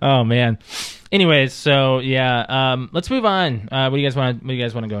 Oh man. Anyways, so yeah, let's move on. What do you guys want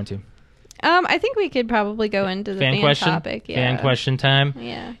to go into? I think we could probably go into the Fan question. topic. Yeah. Fan question time.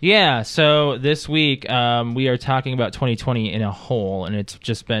 Yeah. Yeah, so this week we are talking about 2020 in a whole, and it's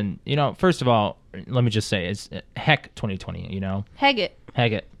just been, first of all, let me just say, it's heck 2020, Heck it.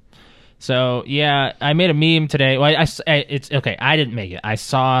 Heck it. So, yeah, I made a meme today. Well, it's okay, I didn't make it. I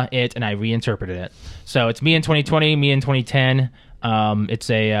saw it, and I reinterpreted it. So, it's me in 2020, me in 2010. It's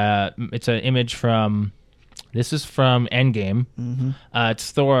an image from... This is from Endgame. Mm-hmm.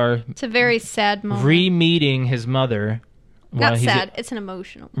 It's Thor It's a very sad moment. re-meeting his mother. Not while he's sad. It's an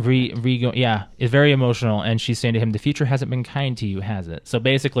emotional. Yeah, it's very emotional, and she's saying to him, "The future hasn't been kind to you, has it?" So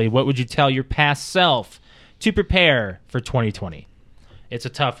basically, what would you tell your past self to prepare for 2020? It's a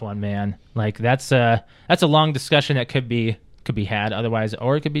tough one, man. Like that's a long discussion that could be had otherwise,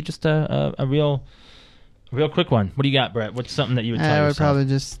 or it could be just a real quick one. What do you got, Brett? What's something that you would tell I would yourself? probably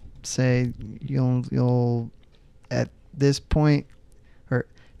just say you'll at this point, or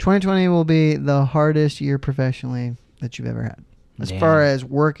 2020 will be the hardest year professionally that you've ever had. As Damn. far as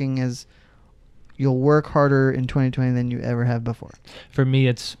working, as you'll work harder in 2020 than you ever have before. For me,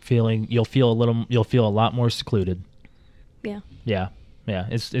 it's you'll feel a lot more secluded. Yeah. Yeah.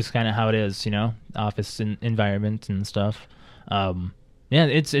 It's kind of how it is, office environment and stuff. Yeah,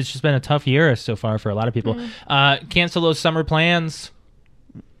 it's just been a tough year so far for a lot of people. Cancel those summer plans.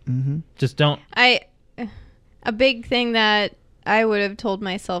 Mm-hmm. Just don't. A big thing that I would have told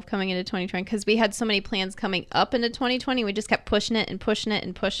myself coming into 2020, because we had so many plans coming up into 2020, we just kept pushing it and pushing it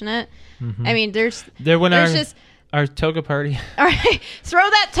and pushing it. Mm-hmm. I mean, there's just our toga party. all right. Throw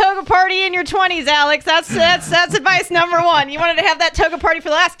that toga party in your 20s, Alex. That's advice number one. You wanted to have that toga party for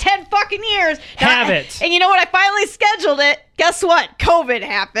the last 10 fucking years. Have it. And you know what? I finally scheduled it. Guess what? COVID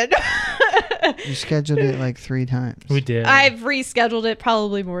happened. You scheduled it like 3 times. We did. I've rescheduled it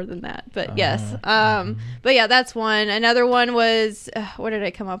probably more than that, but yes. But yeah, that's one. Another one was what did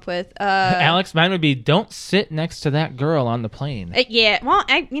I come up with? Alex, mine would be don't sit next to that girl on the plane. Yeah. Well,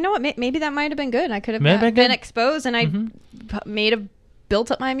 you know what? Maybe that might have been good. I could have May have been been good. exposed, and I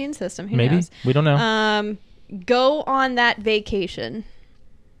built up my immune system. Who Maybe. knows? We don't know. Go on that vacation.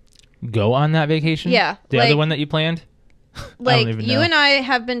 Go on that vacation? Yeah, The like- other one that you planned? Like even you know. and I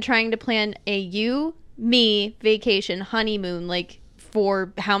have been trying to plan a me vacation honeymoon like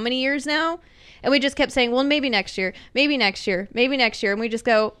for how many years now? And we just kept saying, well, maybe next year, maybe next year, maybe next year. And we just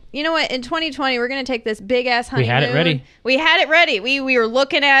go, you know what? In 2020, we're going to take this big ass honeymoon. We had it ready. We had it ready. We were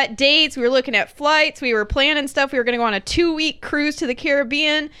looking at dates. We were looking at flights. We were planning stuff. We were going to go on a 2-week cruise to the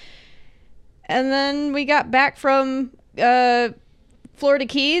Caribbean. And then we got back from Florida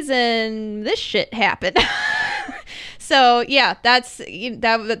Keys and this shit happened. So yeah,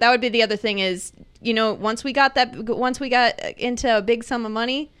 that would be the other thing is, once we got into a big sum of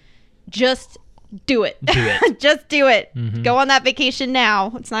money, just do it. Just do it. Mm-hmm. Go on that vacation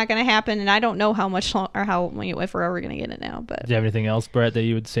now. It's not going to happen, and I don't know how much or if we're ever going to get it now. But Do you have anything else, Brett, that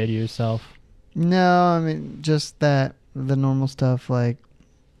you would say to yourself? No, I mean just the normal stuff like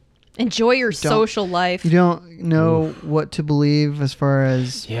enjoy your social life. you don't know what to believe as far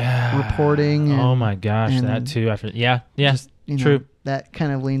as reporting. Oh my gosh, and that too. Yeah, just, true. That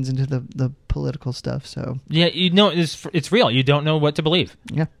kind of leans into the political stuff. So Yeah, it's real. You don't know what to believe.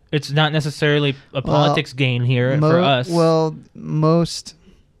 yeah, It's not necessarily a politics game here for us. Well, most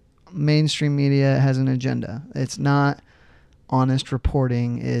mainstream media has an agenda. It's not honest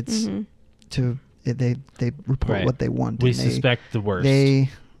reporting. It's they report Right. what they want. We and suspect the worst. They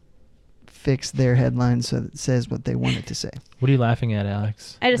fix their headlines so that it says what they want it to say. What are you laughing at,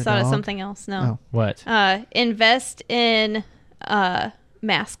 Alex? I just The thought of dog? something else. No. What? Invest in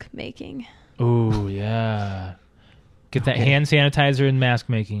mask making. Ooh, yeah. Get that Okay. hand sanitizer and mask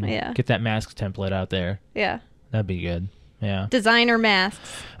making. Yeah. Get that mask template out there. Yeah. That'd be good. Yeah. Designer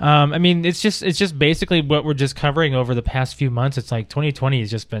masks. I mean, it's just basically what we're just covering over the past few months. It's like 2020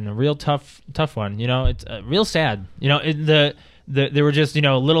 has just been a real tough one. It's real sad. there were just,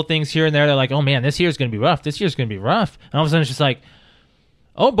 little things here and there. They're like, oh man, this year's going to be rough. This year's going to be rough. And all of a sudden it's just like,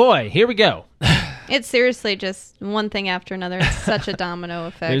 oh boy, here we go. It's seriously just one thing after another. It's such a domino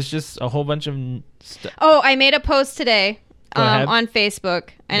effect. There's just a whole bunch of stuff. Oh, I made a post today Go ahead. on Facebook,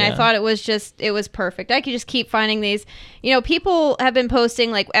 and Yeah. I thought it was perfect. I could just keep finding these. People have been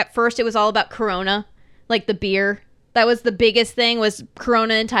posting, like, at first it was all about Corona, like the beer. That was the biggest thing, was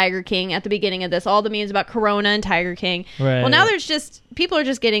Corona and Tiger King at the beginning of this. All the memes about Corona and Tiger King. Right. Well, now people are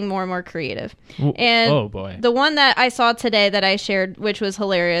just getting more and more creative. W- And oh, boy. the one that I saw today that I shared, which was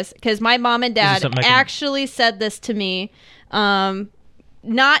hilarious, because my mom and Is this dad something I can- actually said this to me,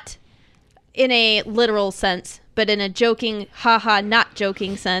 not in a literal sense, but in a joking, haha, not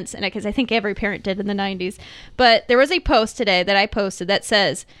joking sense, and because I think every parent did in the 90s. But there was a post today that I posted that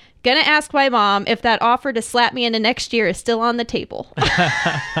says, "Gonna ask my mom if that offer to slap me into next year is still on the table." And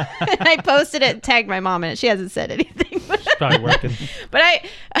I posted it and tagged my mom in it. She hasn't said anything. Probably working. But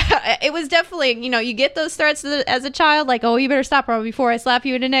it was definitely, you get those threats as a child, like, oh, you better stop Mom, before I slap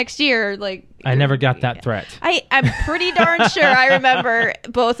you into next year. Like, I never got that threat. I'm pretty darn sure I remember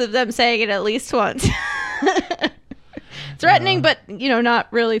both of them saying it at least once. Threatening, but, not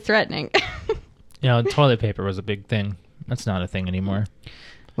really threatening. Toilet paper was a big thing. That's not a thing anymore.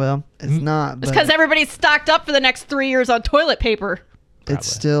 Well, it's not. It's But because everybody's stocked up for the next 3 years on toilet paper. it's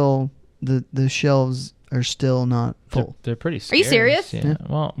still the shelves are still not full. They're pretty Are scarce. you serious? Yeah.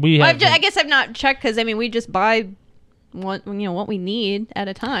 Well, we Well, have. I guess I've not checked because, we just buy what we need at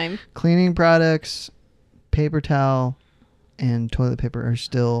a time. Cleaning products, paper towel, and toilet paper are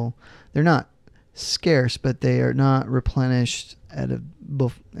still, they're not scarce, but they are not replenished at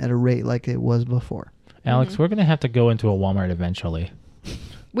a rate like it was before. Alex, we're going to have to go into a Walmart eventually.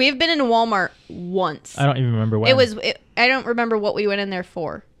 We've been in Walmart once. I don't even remember when. I don't remember what we went in there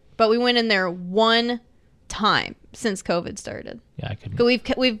for, but we went in there one time since COVID started. Yeah, I couldn't.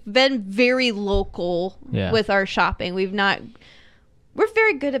 But we've been very local Yeah. with our shopping. We're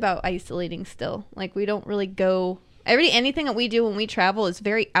very good about isolating still. Like, we don't really go. Anything that we do when we travel is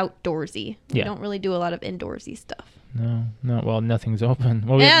very outdoorsy. We Yeah. don't really do a lot of indoorsy stuff. No. Well, nothing's open.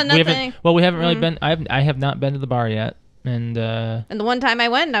 Well, Yeah, we nothing. we haven't really been. I have not been to the bar yet, and And the one time I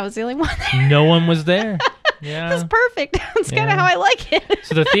went, I was the only one there. no one was there. Yeah. That's perfect. That's kind Yeah. of how I like it.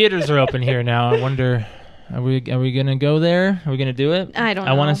 So the theaters are open here now. I wonder, are we gonna go there? Are we gonna do it? I don't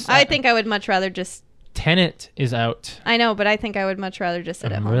know. I think I would much rather just. Tenet is out. I know, but I think I would much rather just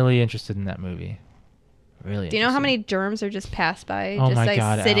sit at I'm home. really interested in that movie. Really. Do you know how interested. many germs are just passed by? Oh just my like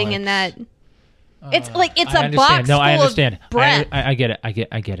God, sitting in that. Alex. It's like it's I a understand. box No, full I understand. of breath, I get it. I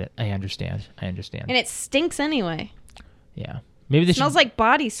get it. I understand. and it stinks anyway. Yeah. Maybe they It smells should. like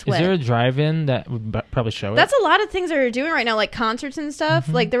body Is sweat. there a drive-in that would probably show That's it? a lot of things that are doing right now, like concerts and stuff.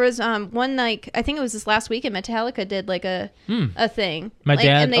 Mm-hmm. Like there was one, like I think it was this last weekend, Metallica did like a thing. My like,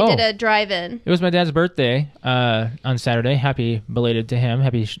 dad- and they did a drive-in. It was my dad's birthday on Saturday. Happy belated to him.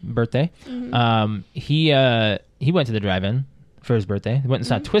 Happy birthday. Mm-hmm. He went to the drive-in for his birthday. He went and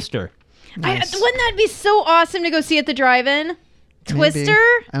saw Mm-hmm. Twister. Nice. Wouldn't that be so awesome to go see at the drive-in? Maybe. Twister.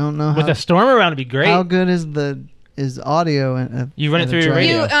 I don't know With a storm around, it'd be great. how good is audio. You run it at a through your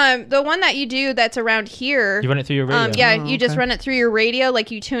drive-in. radio. You the one that you do that's around here. You run it through your radio. Yeah, Oh, you just okay. run it through your radio, like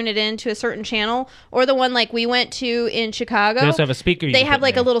you tune it into a certain channel, or the one like we went to in Chicago. They also have a speaker. You They can have put in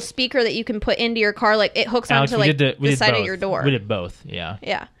like a there. little speaker that you can put into your car, like it hooks Alex, onto we like did the side both. of your door. We did both. Yeah.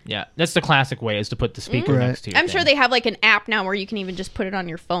 Yeah, Yeah. That's the classic way, is to put the speaker Right. next to you. I'm sure they have like an app now where you can even just put it on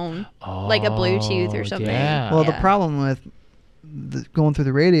your phone, Oh, like a Bluetooth or something. Yeah. Well, Yeah. the problem with going through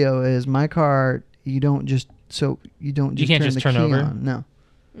the radio is my car. You don't just can't turn just the turn key over? on. No,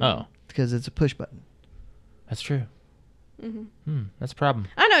 Oh, because it's a push button. that's true. That's a problem.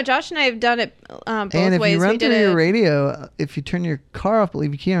 I don't know. Josh and I have done it both And if ways. you run we did through your it. radio, if you turn your car off, but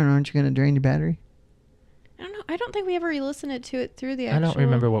leave your key on, aren't you going to drain your battery? I don't know. I don't think we ever re-listened to it through the I actual. don't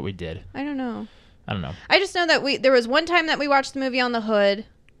remember what we did. I don't know. I don't know. I just know that there was one time that we watched the movie on the hood,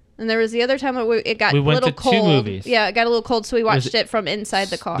 and there was the other time where it got We a went little to two cold. movies. Yeah, it got a little cold, so we Was watched it from inside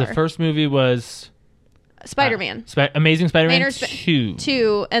the car. The first movie was Spider-Man. Amazing Spider-Man Maynard Sp- 2.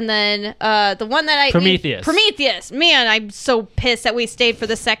 2, and then the one that Prometheus. Prometheus. Man, I'm so pissed that we stayed for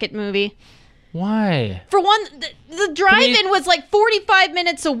the second movie. Why? For one, the drive-in was like 45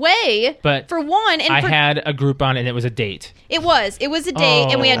 minutes away. But for one, and I for, had a Groupon and it was a date. it was a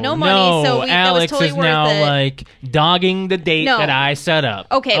date, and we had no money, so that was Alex totally is worth now it. like dogging the date No. that I set up.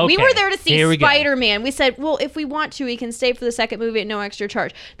 Okay, we were there to see Here we go. Spider-Man. We said, well, if we want to, we can stay for the second movie at no extra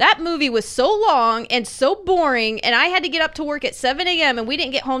charge. That movie was so long and so boring, and I had to get up to work at 7 a.m., and we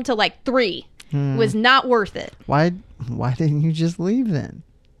didn't get home till like 3. It was not worth it. Why didn't you just leave then?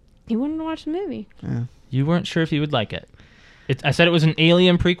 You wanted to watch the movie. You weren't sure if you would like it. I said it was an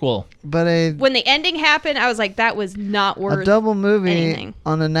Alien prequel. But When the ending happened, I was like, that was not a worth double movie anything.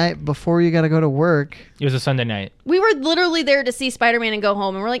 on a night before you got to go to work. It was a Sunday night. We were literally there to see Spider-Man and go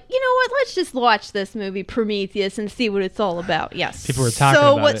home, and we're like, you know what? Let's just watch this movie, Prometheus, and see what it's all about. Yes. People were talking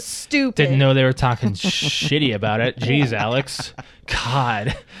so about what's it. stupid? Didn't know they were talking shitty about it. Jeez, Alex.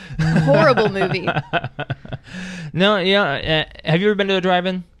 God. Horrible movie. No, yeah. Have you ever been to a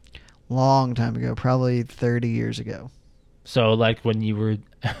drive-in? Long time ago, probably 30 years ago. So, like when you were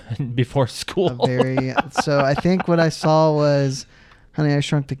before school. So I think what I saw was Honey, I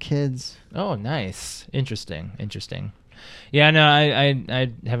Shrunk the Kids. Oh, nice. Interesting. Yeah, no, I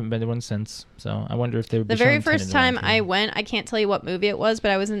haven't been to one since. So I wonder if they would be The very showing first Tenet time around I here. went, I can't tell you what movie it was,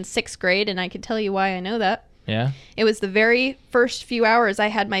 but I was in 6th grade, and I could tell you why I know that. Yeah? It was the very first few hours I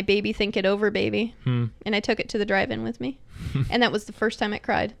had my Baby Think It Over baby, and I took it to the drive-in with me. And that was the first time it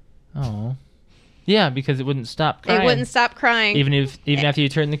cried. Oh. Yeah, because it wouldn't stop crying. It wouldn't stop crying. Even after you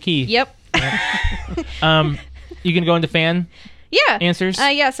turn the key. Yep. You can go into fan Yeah. answers.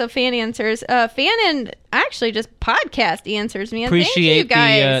 Yeah, so fan answers. Fan and actually just podcast answers, man. Appreciate Thank you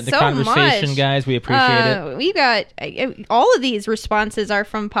guys the so conversation, much. guys. We appreciate it. We got all of these responses are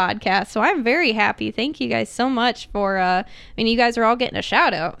from podcasts, so I'm very happy. Thank you guys so much for. You guys are all getting a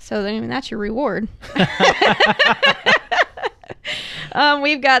shout out, so that's your reward.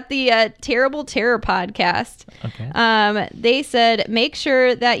 We've got the Terrible Terror podcast. Okay. They said make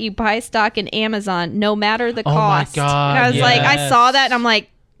sure that you buy stock in Amazon, no matter the Oh my cost. God, And I was like, I yes. saw that, and I'm like,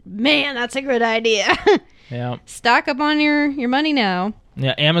 man, that's a good idea. Yeah. Stock up on your money now.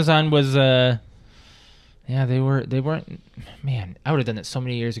 Yeah, Amazon was yeah, they weren't man, I would have done it so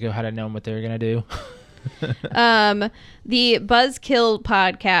many years ago had I known what they were going to do. The Buzzkill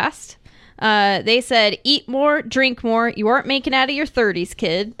podcast. They said, eat more, drink more. You aren't making out of your 30s,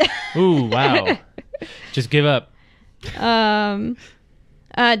 kid. Ooh, wow. Just give up. Dan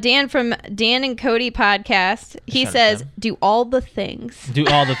from Dan and Cody podcast. He Shout out says, to them. do all the things. Do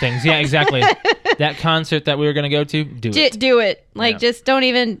all the things. Yeah, exactly. That concert that we were going to go to, do it. Do it. Like, Yeah. just don't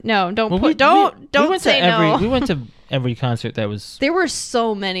even, no, don't Well, put, we don't went say to every, no. We went to every concert that was There were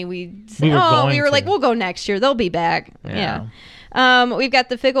so many we We were going we were to. like, we'll go next year. They'll be back. Yeah. Yeah. We've got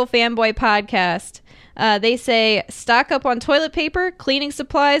the Fickle Fanboy podcast. They say stock up on toilet paper, cleaning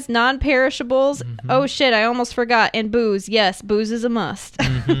supplies, non-perishables. Mm-hmm. Oh shit, I almost forgot. And booze. Yes, booze is a must.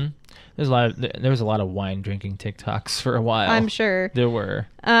 Mm-hmm. There was a lot of wine drinking TikToks for a while. I'm sure. There were.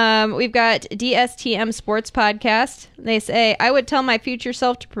 We've got DSTM Sports Podcast. They say, I would tell my future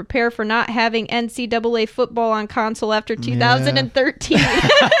self to prepare for not having NCAA football on console after 2013.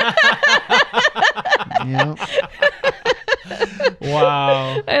 Yep.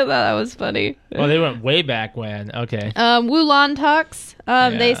 Wow. I thought that was funny. Well, they went way back when. Okay. Wulon Talks.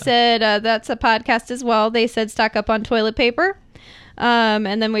 They Yeah. said that's a podcast as well. They said stock up on toilet paper.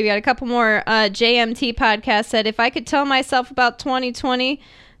 And then we've got a couple more. JMT podcast said, if I could tell myself about 2020,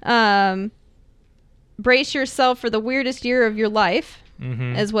 brace yourself for the weirdest year of your life,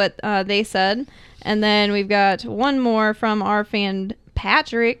 Mm-hmm. is what they said. And then we've got one more from our fan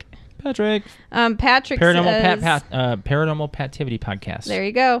Patrick. Patrick. Patrick Paranormal says, Paranormal Pativity podcast. there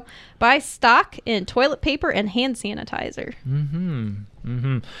you go. Buy stock in toilet paper and hand sanitizer. Mm-hmm.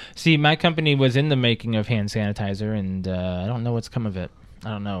 Mm-hmm. See, my company was in the making of hand sanitizer, and I don't know what's come of it. I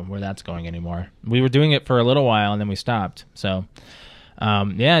don't know where that's going anymore. We were doing it for a little while, and then we stopped. So,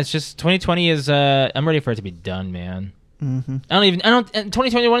 yeah, it's just 2020 is. I'm ready for it to be done, man. Mm-hmm.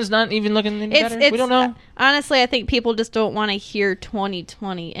 2021 is not even looking any better. We don't know. Honestly, I think people just don't want to hear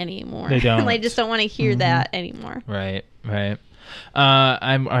 2020 anymore. They don't. They just don't want to hear that anymore. Right.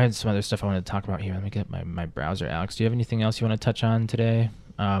 I had some other stuff I wanted to talk about here. Let me get my browser. Alex, do you have anything else you want to touch on today?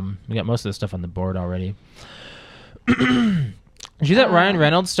 We got most of the stuff on the board already. Did you see that Ryan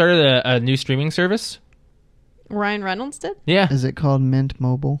Reynolds started a new streaming service? Ryan Reynolds did? Yeah. Is it called Mint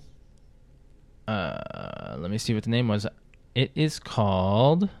Mobile? Let me see what the name was. It is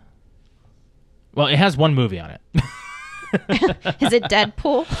called... Well, it has one movie on it. Is it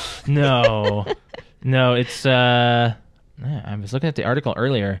Deadpool? No. No, it's... I was looking at the article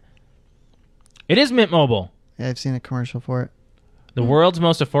earlier. It is Mint Mobile. Yeah, I've seen a commercial for it. The world's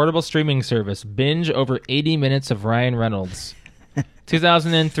most affordable streaming service. Binge over 80 minutes of Ryan Reynolds.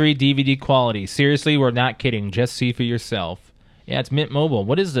 2003 DVD quality. Seriously, we're not kidding. Just see for yourself. Yeah, it's Mint Mobile.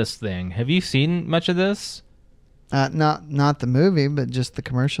 What is this thing? Have you seen much of this? Not the movie, but just the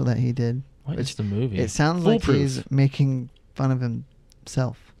commercial that he did. What is the movie? It sounds like Foolproof. he's making fun of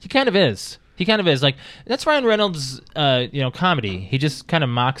himself. He kind of is. Like, that's Ryan Reynolds' comedy. He just kind of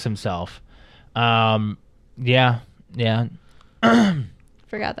mocks himself. Yeah.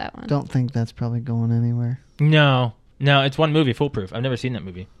 Forgot that one. Don't think that's probably going anywhere. No, No, it's one movie, Foolproof. I've never seen that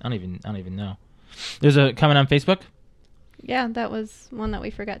movie. I don't even know. There's a comment on Facebook. Yeah, that was one that we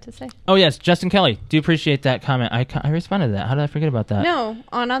forgot to say. Oh yes, Justin Kelly. Do appreciate that comment. I responded to that. How did I forget about that? No,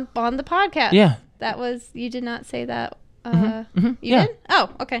 on the podcast. Yeah. That was, you did not say that. Mhm, You yeah. did? Oh,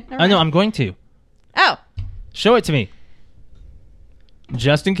 okay. Never I mind. know. I'm going to Oh, show it to me.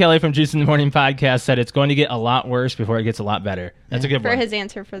 Justin Kelly from Juice in the Morning podcast said it's going to get a lot worse before it gets a lot better. That's a good for one. his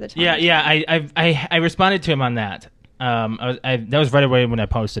answer for the time. Yeah. I responded to him on that. That was right away when I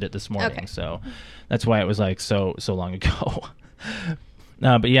posted it this morning. Okay. So that's why it was like so long ago.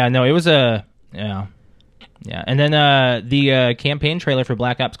 But yeah, no, it was a yeah. And then the campaign trailer for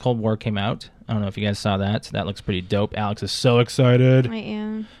Black Ops Cold War came out. I don't know if you guys saw that. That looks pretty dope. Alex is so excited. I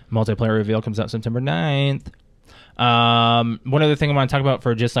am. Multiplayer reveal comes out September 9th. One other thing I want to talk about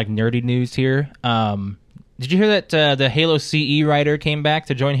for just like nerdy news here. Did you hear that the Halo CE writer came back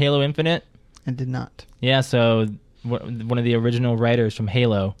to join Halo Infinite? I did not. Yeah, so one of the original writers from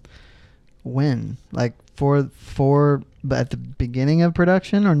Halo. When? Like but at the beginning of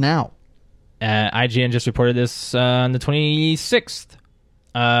production or now? IGN just reported this on the 26th.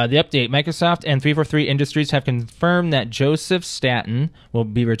 The update, Microsoft and 343 Industries have confirmed that Joseph Staten will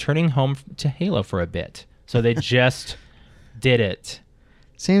be returning home to Halo for a bit. So they just did it.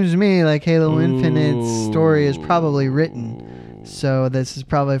 Seems to me like Halo Infinite's story is probably written. So this is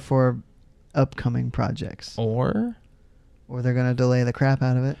probably for upcoming projects. Or Or they're going to delay the crap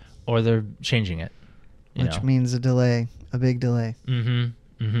out of it. Or they're changing it. Which means a delay. A big delay.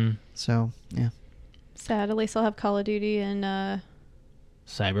 Mm-hmm. So, yeah. Sad. At least I'll have Call of Duty and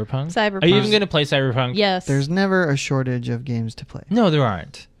Cyberpunk? Cyberpunk. Are you even going to play Cyberpunk? Yes. There's never a shortage of games to play. No, there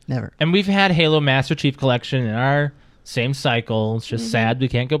aren't. Never. And we've had Halo Master Chief Collection in our same cycle. It's just sad we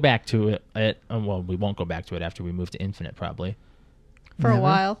can't go back to it. Well, we won't go back to it after we move to Infinite, probably. for a Never.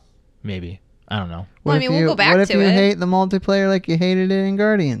 while. Maybe. I don't know. Well, I What mean, if we'll go back What if to you it. hate the multiplayer like you hated it in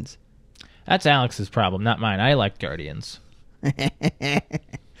Guardians? That's Alex's problem, not mine. I like Guardians.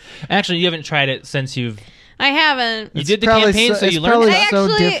 Actually, you haven't tried it since you haven't. did the probably campaign, so it's you learned probably it. I so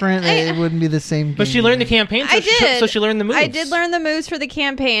actually- different that it wouldn't be the same game. But she learned the campaign, so I did. so she learned the moves. I did learn the moves for the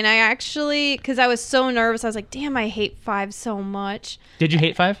campaign. I actually, because I was so nervous, I was like, "Damn, I hate 5 so much." Did you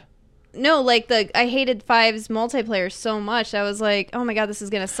hate 5? No, like I hated 5's multiplayer so much. I was like, "Oh my god, this is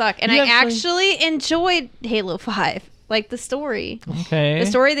gonna suck." And You I actually enjoyed Halo 5, like the story, Okay. the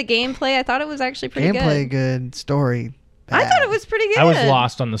story, the gameplay. I thought it was actually pretty Gameplay good. good, story I bad. thought it was pretty good. I was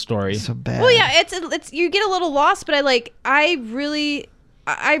lost on the story. So bad. Well, yeah, it's you get a little lost, but I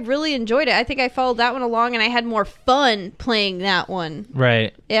really enjoyed it. I think I followed that one along, and I had more fun playing that one.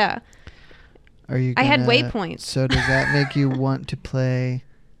 Right. Yeah. Are you? I had gonna- waypoints. So does that make you want to play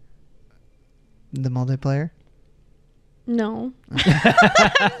the multiplayer? No.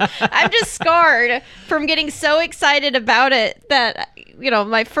 I'm just scarred from getting so excited about it that,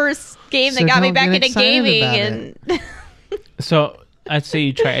 my first game So that got me don't back get into excited gaming about and So I'd say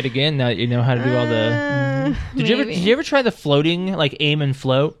you try it again now that you know how to do all the. Did you ever try the floating, like aim and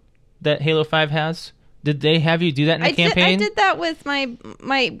float that Halo 5 has? Did they have you do that in the campaign? I did that with my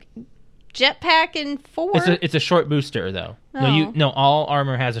jetpack in 4. It's a short booster though. Oh. No, all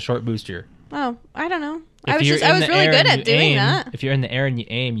armor has a short booster. Oh, I don't know. If I was you're in really the air good and at you doing aim- that. If you're in the air and you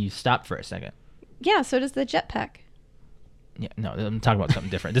aim, you stop for a second. Yeah, so does the jetpack. Yeah, no, I'm talking about something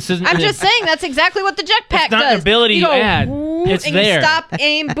different. This isn't. I'm just saying that's exactly what the jetpack It's not does. an ability you go, add. whoop, It's and there. You stop,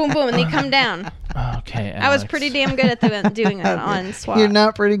 aim, boom, boom, and they come down. Okay, I was Alex. pretty damn good at doing that on SWAT. You're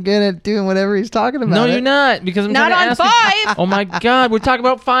not pretty good at doing whatever he's talking about. No, it. you're not, because I'm Not trying to on ask you- 5. Oh my God, we're talking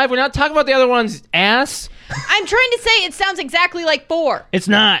about 5. We're not talking about the other ones. Ass. I'm trying to say it sounds exactly like 4. It's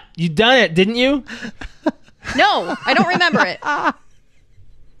not. You done it, didn't you? No, I don't remember it.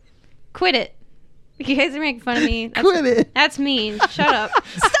 Quit it. You guys are making fun of me. Quit it. That's mean. Shut up.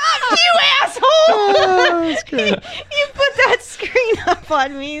 Stop, you asshole! Oh, that's good. You put that screen up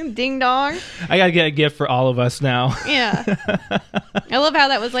on me, ding dong. I gotta get a gift for all of us now. Yeah. I love how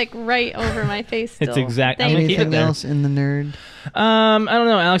that was like right over my face. Still. It's exact- I'm Thank gonna keep you. it Anything there. else in the nerd? I don't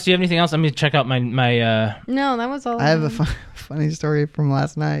know, Alex. Do you have anything else? Let me check out my. No, that was all. I have a funny story from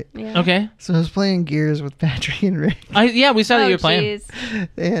last night. Yeah. Okay. So I was playing Gears with Patrick and Rick, Yeah, we saw that you were playing. jeez.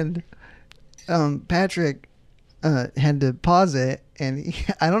 and Patrick had to pause it, and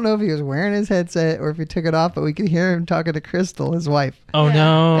I don't know if he was wearing his headset or if he took it off, but we could hear him talking to Crystal, his wife, Oh Yeah.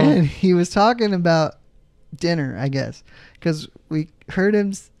 no. and he was talking about dinner, I guess, because we heard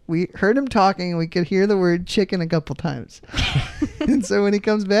him talking, and we could hear the word chicken a couple times. And so when he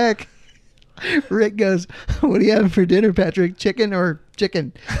comes back, Rick goes, "What are you having for dinner, Patrick? Chicken or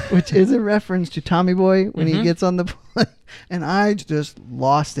chicken?" Which is a reference to Tommy Boy when he gets on the plane. And I just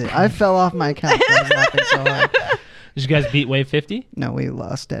lost it. I fell off my couch. I was laughing so hard. Did you guys beat Wave 50? No, we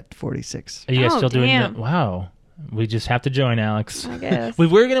lost at 46. Are you guys Oh, still doing damn. that? Wow. We just have to join, Alex. I guess. We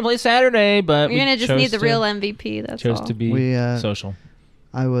were going to play Saturday, but You're we going to just chose need the to- real MVP. That's chose all. to be We, social.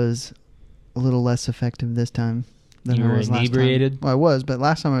 I was a little less effective this time than You I were was last inebriated? time. Well, I was, but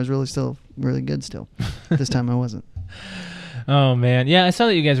last time I was really good still. This time I wasn't. Oh man, yeah, I saw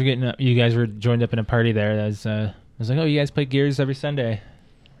that you guys were you guys were joined up in a party there. That was, I was like, oh, you guys play Gears every Sunday.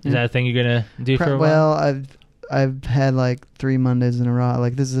 Is Yeah. that a thing you're gonna do for a while? Well, I've had like 3 Mondays in a row.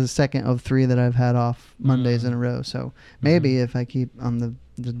 Like this is the second of 3 that I've had off Mondays in a row. So maybe if I keep on the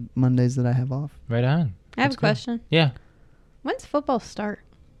Mondays that I have off. Right on. I have That's a good. question. Yeah, When's football start?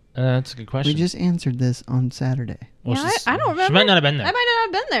 that's a good question. We just answered this on Saturday. Well, Yeah, she's- I don't remember. She might not have been there. I might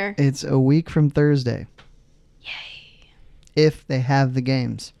not have been there. It's a week from Thursday. Yay. If they have the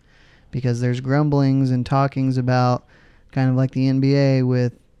games, because there's grumblings and talkings about kind of like the NBA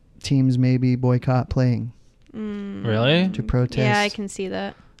with teams maybe boycott playing Really? to protest. Yeah, I can see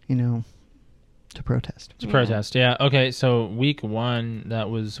that. To protest. It's a protest. Yeah. Okay. So week 1, what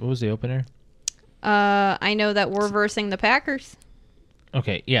was the opener? I know that we're versing the Packers.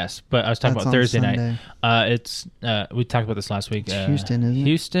 Okay. Yes, but I was talking That's about on Thursday Sunday. night. It's we talked about this last week. It's Houston, isn't it?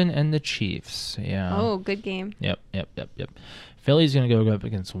 Houston and the Chiefs. Yeah. Oh, good game. Yep. Philly's gonna go up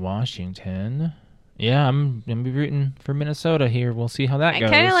against Washington. Yeah, I'm gonna be rooting for Minnesota here. We'll see how that I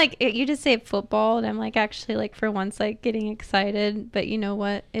goes. kind of like it, you just say football, and I'm like actually like for once like getting excited. But you know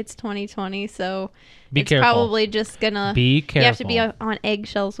what? It's 2020, so Be it's careful. probably just gonna. Be careful. You have to be on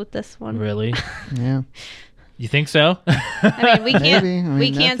eggshells with this one. Really? Yeah. You think so? I mean, we can't. Maybe. I mean, we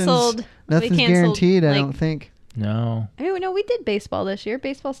nothing's- canceled. Nothing's we canceled, guaranteed, I like- don't think. No. I mean, no, we did baseball this year.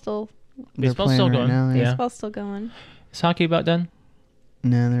 Baseball's still They're Baseball's playing still right going. now, yeah. baseball's still going. Is hockey about done?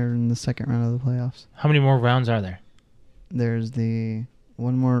 No, they're in the second round of the playoffs. How many more rounds are there? There's the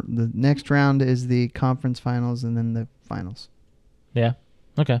one more. The next round is the conference finals and then the finals. Yeah.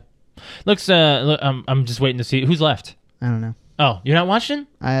 Okay. Look, I'm just waiting to see who's left. I don't know. Oh, you're not watching?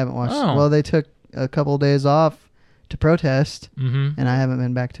 I haven't watched. Oh. Well, they took a couple days off to protest, Mm-hmm. and I haven't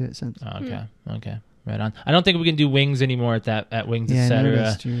been back to it since. Okay. Okay. Right on. I don't think we can do wings anymore at Wings Yeah, I Etc.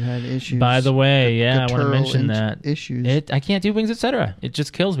 noticed you had issues. By the way, yeah, I want to guttural mention that. issues. I can't do Wings Etc. It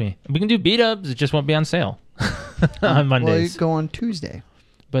just kills me. We can do beat-ups. It just won't be on sale on Well, you Mondays. go on Tuesday.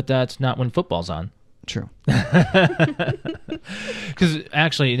 But that's not when football's on. True. Because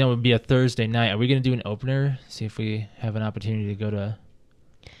actually, it would be a Thursday night. Are we going to do an opener? See if we have an opportunity to go to...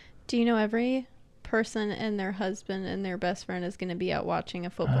 Do you know every person and their husband and their best friend is going to be out watching a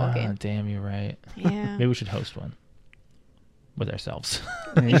football game? Damn, you're right. Yeah. Maybe we should host one with ourselves.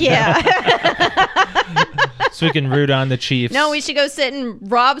 Yeah. So we can root on the Chiefs. No, we should go sit in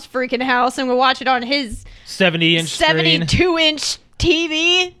Rob's freaking house and we'll watch it on his 70-inch screen. 72-inch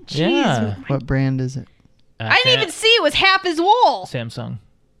TV. Jeez. Yeah. What brand is it? I didn't even see it was half his wall. Samsung.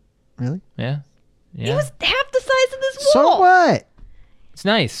 Really? Yeah. Yeah. It was half the size of this So wall. what? It's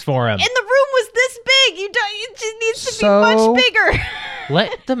nice for him. And the room was this big. It just needs to So- be much bigger.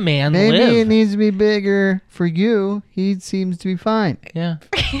 Let the man Maybe live. it needs to be bigger for you. He seems to be fine. Yeah.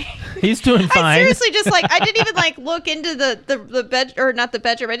 He's doing I fine. seriously just I didn't even look into the bed, or not the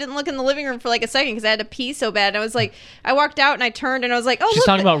bedroom. I didn't look in the living room for like a second because I had to pee so bad. And I was like, I walked out and I turned and I was like, oh, She's look,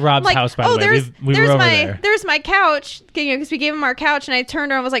 talking about Rob's I'm like, house, by the oh, way. there's We there's were over my there. there's my couch, because we gave him our couch, and I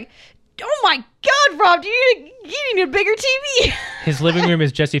turned around and was like, oh my God, Rob, you need a bigger TV. His living room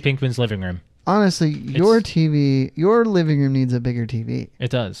is Jesse Pinkman's living room. Honestly, your living room needs a bigger TV. It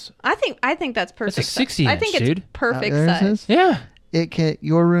does. I think that's perfect. It's a 60 I inch, think it's dude. perfect There it size. is. Yeah.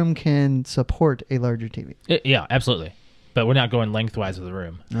 Your room can support a larger TV. Yeah, absolutely. But we're not going lengthwise of the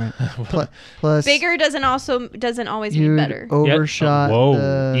room. Right. Plus, Bigger doesn't always mean you'd better. overshot.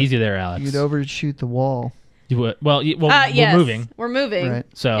 Whoa. Easy there, Alex. You'd overshoot the wall. You would. Well, Yes, we're moving. We're moving. Right.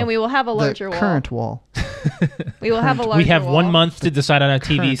 So And we will have a larger the wall. current wall. We will have a larger we have wall. 1 month to decide on a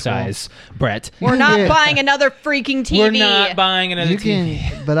TV Current size, Brett. We're not Yeah. buying another freaking TV. We're not buying another You TV.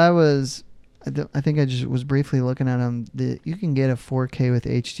 can, but I think I just was briefly looking at them. You can get a 4K with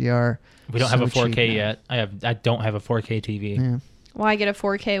HDR. We don't have a so cheap 4K now. yet. I don't have a 4K TV. Yeah. Why get a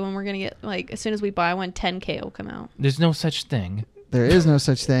 4K when we're going to get, as soon as we buy one, 10K will come out? There's no such thing. There is no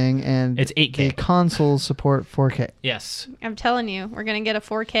such thing, and It's 8K. the consoles support 4K. Yes. I'm telling you, we're going to get a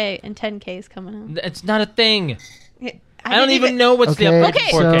 4K and 10K is coming out. It's not a thing. I don't didn't even know what's the Okay, upgrade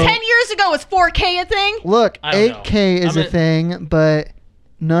Okay, to 4K. so- 10 years ago was 4K a thing? Look, I don't know. 8K is I'm a thing, but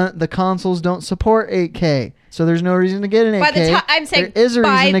the consoles don't support 8K, so there's no reason to get an 8K. By the time I'm saying there is a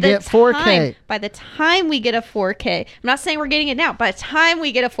by reason to the get 4K. time, by the time we get a 4K, I'm not saying we're getting it now. By the time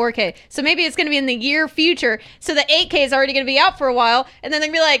we get a 4K, so maybe it's going to be in the year future. So the 8K is already going to be out for a while, and then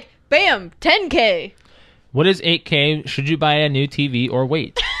they're going to be like, bam, 10K. What is 8K? Should you buy a new TV or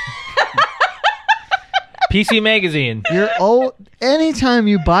wait? PC Magazine. Anytime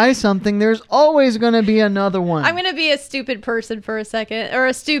you buy something, there's always going to be another one. I'm gonna be a stupid person for a second, or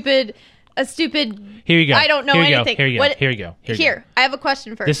a stupid. Here you go. I don't know Here you anything. Go. Here you go. What- Here you go. Here you go. I have a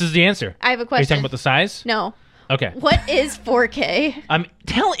question first. This is the answer. I have a Are you question. talking about the size? No. Okay. What is 4K?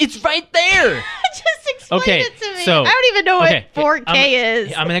 It's right there. Just explain Okay, it to me. so- I don't even know okay, what 4K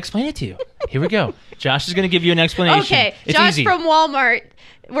is. I'm gonna explain it to you. Here we go. Josh is gonna give you an explanation. Okay, It's Josh easy. from Walmart,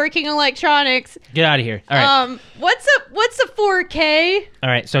 working electronics. Get out of here. All right. What's a 4K? All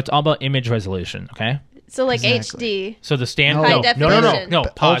right. So it's all about image resolution. Okay. So like Exactly. HD. So the standard. High No. definition. No.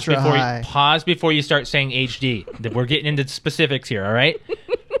 Pause Ultra before high. pause before you start saying HD. We're getting into specifics here. All right.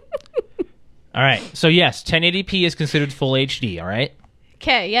 All right. So yes, 1080p is considered full HD. All right.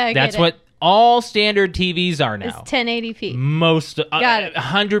 Okay, yeah, I That's get it. what all standard TVs are It's now. 1080p. Most Got it.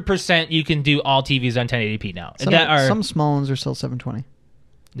 100% you can do all TVs on 1080p now. Some small ones are still 720.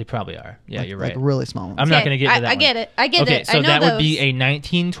 They probably are. Yeah, Like- you're right. Like really small ones. I'm not Okay, going to get into that I one. get it. I get Okay, it. so I know that those. would be a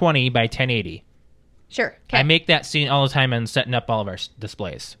 1920 by 1080. Sure. Okay. I make that scene all the time and setting up all of our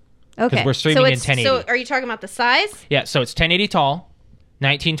displays. okay. we're streaming in 1080. So are you talking about the size? Yeah, so it's 1080 tall,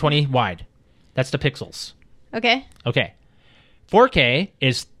 1920 wide. That's the pixels. Okay. Okay. 4K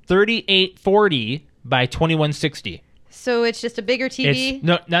is 3840 by 2160. So it's just a bigger TV. It's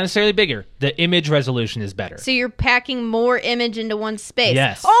not necessarily bigger. The image resolution is better. So you're packing more image into one space.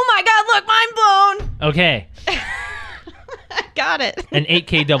 Yes. Oh my God! Look, mind blown. Okay. I got it. And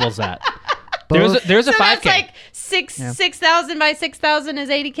 8K doubles that. Both- There's a So 5K. that's like 6,000 by 6,000 is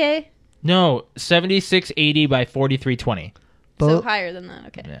 80K. No, 7680 by 4320. So both, higher than that.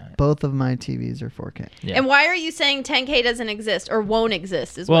 Okay. Yeah. both of my TVs are 4K. Yeah. And why are you saying 10K doesn't exist or won't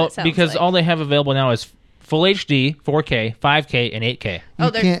exist? Is Well, what it sounds because like. all they have available now is full HD, 4K, 5K, and 8K. Oh,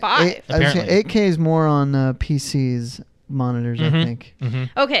 You there's can't- 5. I was saying Apparently. 8K is more on PCs monitors, I think.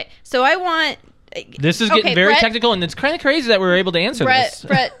 Okay, so I want. This is getting very Brett, technical, and it's kind of crazy that we were able to answer this.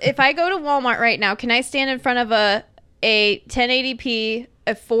 Brett, if I go to Walmart right now, can I stand in front of a 1080p,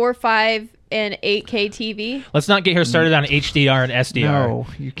 a 4.5, and 8K TV? Let's not get her started on HDR and SDR. No,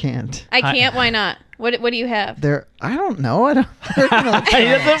 you can't. I can't. Why not? What do you have? I don't know. I don't. It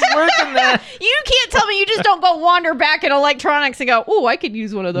doesn't work in that. You can't tell me you just don't go wander back in electronics and go, oh, I could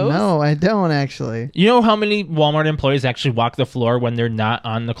use one of those. No, I don't actually. You know how many Walmart employees actually walk the floor when they're not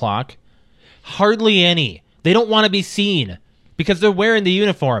on the clock? Hardly any. They don't want to be seen because they're wearing the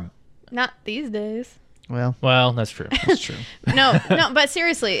uniform. Not these days. Well, that's true. that's true. No, but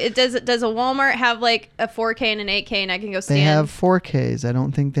seriously, does a Walmart have like a 4K and an 8K and I can go stand? They have 4Ks. I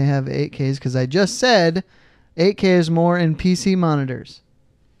don't think they have 8Ks because I just said 8K is more in PC monitors.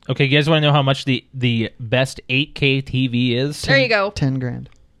 Okay, you guys want to know how much the best 8K TV is? There you go. 10 grand.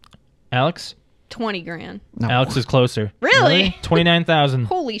 Alex? 20 grand. No. Alex is closer. Really? 29,000.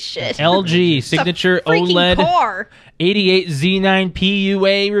 Holy shit. LG It's a signature freaking OLED car. 88 Z9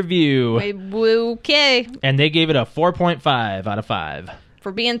 PUA review. Wait, okay. And they gave it a 4.5 out of 5.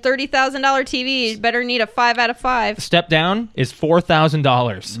 For being $30,000 TV, you better need a 5 out of 5. Step down is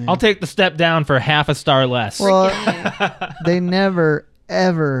 $4,000. I'll take the step down for half a star less. Well, they never,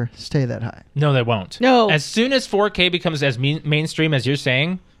 ever stay that high. No, they won't. No. As soon as 4K becomes as mainstream as you're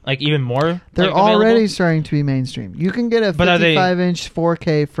saying, like even more, They're like, available, already starting to be mainstream. You can get a But are they- 55-inch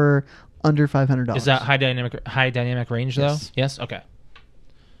 4K for under $500. Is that high dynamic range though? Yes. Yes. Okay.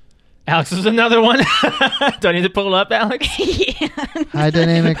 Alex is another one. Do I need to pull it up, Alex? Yeah. High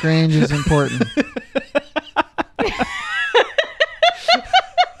dynamic range is important.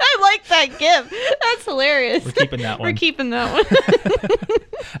 I like that gift. That's hilarious. We're keeping that We're one. keeping that one.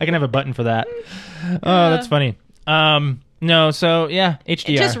 I can have a button for that. Oh, that's funny. No, so yeah,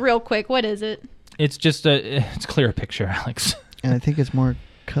 HDR. Just real quick, what is it? It's just it's clear picture, Alex. And I think it's more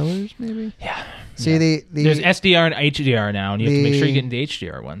colors, maybe? Yeah. See, Yeah. the There's SDR and HDR now, and you have to make sure you The- get into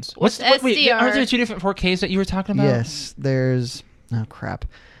HDR ones. What's wait, SDR? aren't there two different 4Ks that you were talking about? yes, there's... Oh, crap.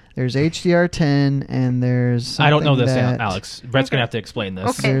 There's HDR10 and there's something I don't know this, that, Alex. Brett's going to have to explain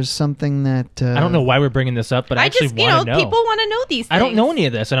this. Okay. There's something that... I don't know why we're bringing this up, but I actually just, want to know. people want to know these things. I don't know any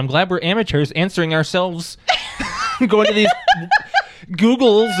of this, and I'm glad we're amateurs answering ourselves, going to these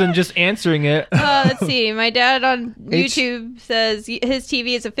Googles and just answering it. Let's see. My dad on H- YouTube says his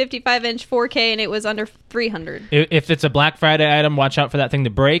TV is a 55-inch 4K and it was under 300. If it's a Black Friday item, watch out for that thing to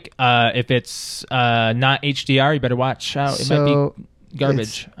break. If it's not HDR, you better watch out. It might So, be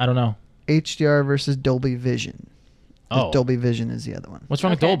garbage. I don't know. HDR versus Dolby Vision. Oh. Dolby Vision is the other one. What's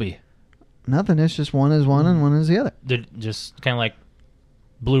wrong with Okay. Dolby? Nothing. It's just one is one and one is the other. They're just kind of like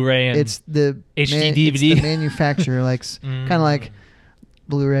Blu-ray and It's the HD It's DVD. the manufacturer, like kind of like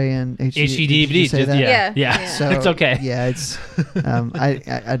Blu-ray and HD. HD Did you DVD. say Just, that? yeah. Yeah. So It's okay. Yeah, it's.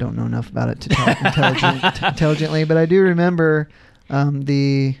 I don't know enough about it to talk intelligently, but I do remember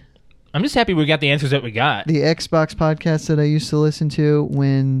the I'm just happy we got the answers that we got. the Xbox podcast that I used to listen to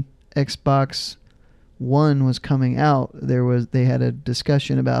when Xbox One was coming out. They had a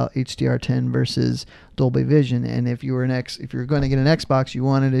discussion about HDR10 versus Dolby Vision, and if you were going to get an Xbox, you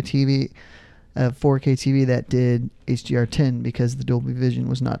wanted a 4K TV that did HDR10 because the Dolby Vision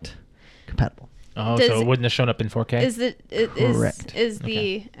was not compatible. Oh, Does- so it wouldn't have shown up in 4K? Correct. Is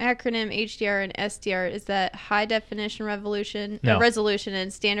the acronym HDR and SDR, is that high definition No. resolution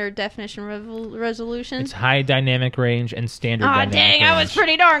and standard definition resolution? It's high dynamic range and standard Aw, dynamic dang, I was range.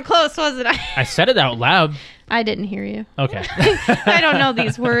 pretty darn close, wasn't I? I said it out loud. I didn't hear you. Okay. I don't know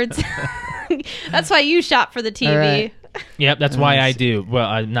these words. That's why you shop for the TV. All right. Yep, that's why I Nice. do. Well,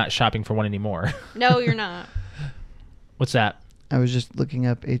 I'm not shopping for one anymore. No, you're not. What's that? I was just looking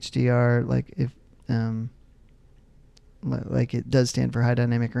up HDR, like if like it does stand for high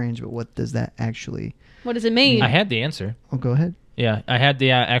dynamic range, but what does that actually? What does it mean? I had the answer. Oh, go ahead. Yeah, I had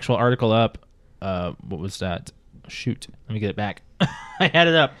the actual article up. What was that? Shoot, let me get it back. I had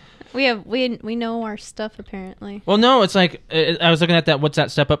it up. We know our stuff apparently. Well, no, it's like I was looking at that. What's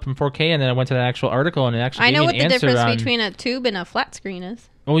that step up from 4K, and then I went to that actual article, and it actually. I gave know me what an the answer difference on- between a tube and a flat screen is.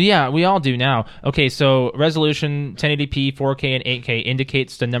 Well, yeah, we all do now. Okay, so resolution 1080p, 4K, and 8K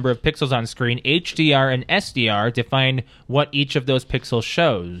indicates the number of pixels on screen. HDR and SDR define what each of those pixels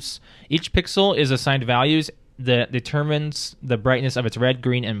shows. Each pixel is assigned values that determines the brightness of its red,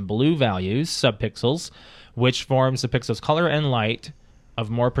 green, and blue values, subpixels, which forms the pixel's color and light,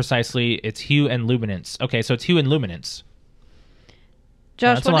 of more precisely its hue and luminance. Okay, so it's hue and luminance.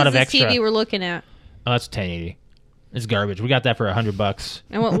 Josh, That's a what lot is of this extra. TV we're looking at? Oh, that's 1080. It's garbage. We got that for $100.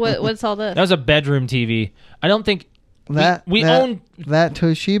 And what's all this? That was a bedroom TV. I don't think we that, own. that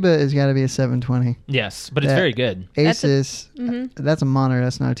Toshiba has got to be a 720. Yes, but it's that- very good. That's a- Asus, that's a monitor.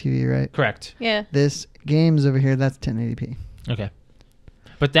 That's not a TV, right? Correct. Yeah. This games over here, that's 1080p. Okay.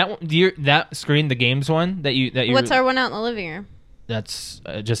 But that screen, the games one that you What's our one out in the living room? that's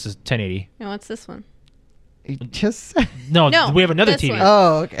just a 1080. And what's this one? You just No, No, we have another this TV. one.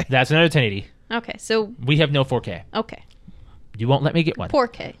 oh, okay. That's another 1080. Okay, so We have no 4K. okay, You won't let me get one.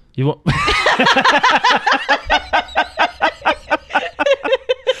 4K. You won't.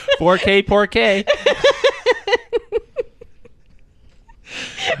 4K, 4K.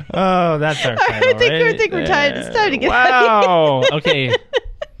 Oh, that's our title. I think we're tired. It's time to get out Wow. Okay.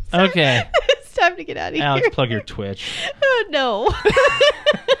 Okay. It's time to get out of Alex, here. plug your Twitch. Oh no.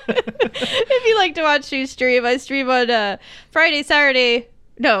 If you like to watch me stream, I stream on Friday, Saturday,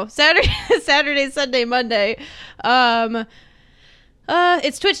 Saturday, Sunday, Monday.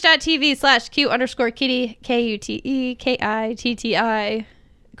 It's twitch.tv/Q_kitty, KUTEKITTI.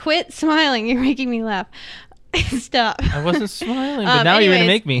 Quit smiling. You're making me laugh. Stop. I wasn't smiling, but now you're going to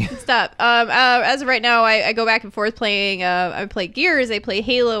make me. Stop. As of right now, I go back and forth playing. I play Gears. I play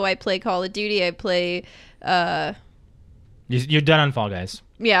Halo. I play Call of Duty. I play. You're done on Fall Guys.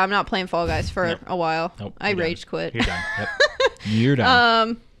 Yeah, I'm not playing Fall Guys for Nope. a while. Nope. I you're done. rage quit. You're done. Yep. You're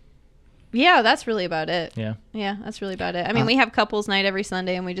done. Yeah, that's really about it. Yeah. Yeah, that's really about it. I mean, we have couples night every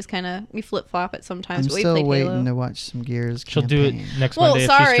Sunday, and we just kind of flip flop it sometimes. I'm but we still play waiting Halo. to watch some Gears. She'll do it campaign. next Well, Monday if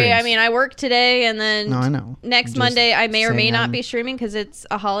she sorry. streams. I mean, I work today, and then No, I know. next Just Monday I may or may saying not I'm- be streaming because it's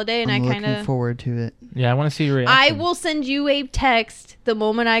a holiday, and I'm I kind looking of. forward to it. Yeah, I want to see your reaction. I will send you a text the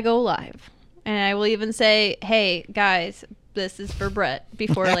moment I go live, and I will even say, "Hey guys, this is for Brett."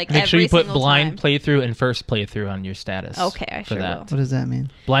 Before like Make every sure you put single blind time. playthrough and first playthrough on your status. Okay, I for sure that. will. What does that mean?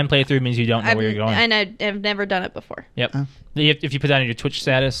 Blind playthrough means you don't know where you're going. And I've never done it before. Yep. Oh. If you put that on your Twitch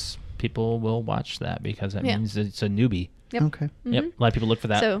status, people will watch that because that Yeah. means it's a newbie. Yep. Okay. Yep. A lot of people look for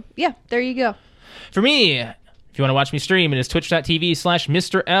that. So yeah, there you go. For me, if you want to watch me stream, it is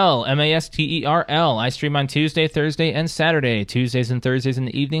twitch.tv/Mr. L, MASTERL. I stream on Tuesday, Thursday, and Saturday. Tuesdays and Thursdays in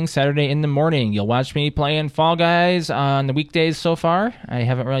the evening, Saturday in the morning. You'll watch me playing Fall Guys on the weekdays so far. I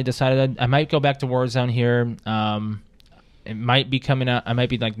haven't really decided. I might go back to Warzone here. It might be coming out. I might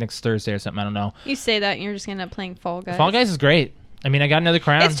be like next Thursday or something. I don't know. You say that, and you're just gonna end up playing Fall Guys. Fall Guys is great. I mean, I got another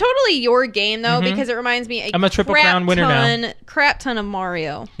crown. It's totally your game though, because it reminds me. I'm a Triple Crown winner now. Crap ton of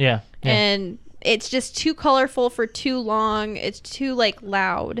Mario, yeah. and it's just too colorful for too long. It's too like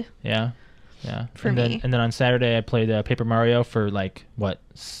loud. Yeah. For and me. Then on Saturday I played Paper Mario for like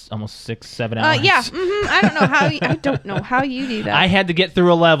almost 6-7 hours. Yeah. I don't know how. I don't know how you do that. I had to get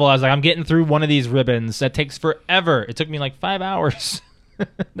through a level. I was like, I'm getting through one of these ribbons. That takes forever. It took me like 5 hours.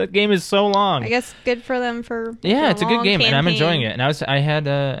 That game is so long. I guess good for them for Yeah, for it's a good long game, and I'm campaign. enjoying it. And I had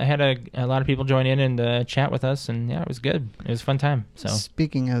a lot of people join in and chat with us, and yeah, it was good. It was a fun time. So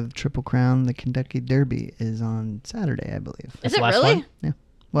Speaking of Triple Crown, the Kentucky Derby is on Saturday, I believe. Is the it last really? one? Yeah.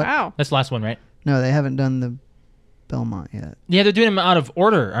 What? Wow. That's the last one, right? No, they haven't done the Belmont yet. Yeah, they're doing them out of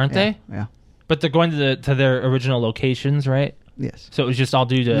order, aren't Yeah, they? yeah. But they're going to their original locations, right? Yes. So it was just all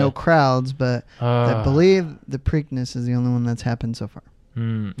due to No crowds, but I Uh, believe the Preakness is the only one that's happened so far.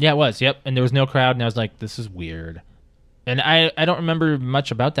 Yeah, it was. Yep, and there was no crowd, and I was like, "This is weird." And I don't remember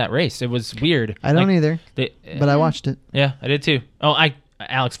much about that race. It was weird. I don't Like, either, they- but I watched it. Yeah, I did too. Oh,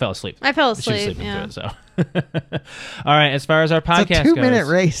 Alex fell asleep. I fell She was asleep. sleeping Yeah. through it, so. All right, as far as our podcast It's a 2-minute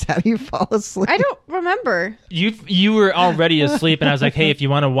goes, race. How do you fall asleep? I don't remember. you were already asleep, and I was like, "Hey, if you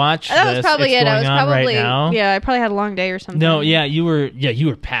want to watch That this, was probably it's it. I going was on probably right now." yeah. I probably had a long day or something. No, yeah, you were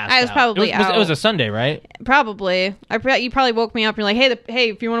passed. I was out. probably it was a out. Sunday, right? Probably. You probably woke me up. And you're like, hey,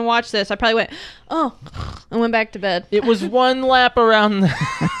 if you want to watch this, I probably went, oh, and went back to bed. It was one lap around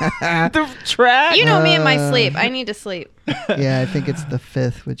the track. You know me and my sleep. I need to sleep. Yeah, I think it's the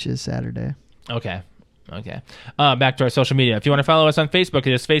 5th, which is Saturday. Okay. Back to our social media. If you want to follow us on Facebook,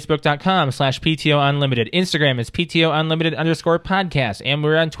 it is facebook.com/PTO Unlimited. Instagram is PTO Unlimited _podcast. And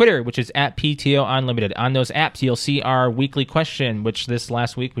we're on Twitter, which is at PTO Unlimited. On those apps, you'll see our weekly question, which this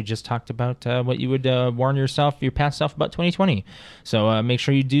last week we just talked about what you would warn your past self about 2020. So make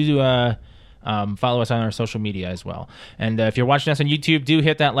sure you do follow us on our social media as well. And if you're watching us on YouTube, do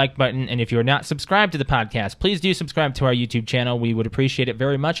hit that like button. And if you're not subscribed to the podcast, please do subscribe to our YouTube channel. We would appreciate it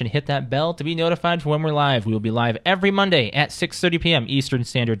very much. And hit that bell to be notified for when we're live. We will be live every Monday at 6:30 p.m. Eastern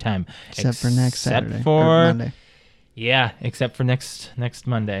Standard Time. Except for next Saturday. Or For, Monday. yeah, except for next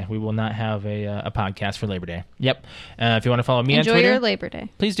Monday. We will not have a podcast for Labor Day. Yep. If you want to follow me Enjoy on Twitter, your Labor Day.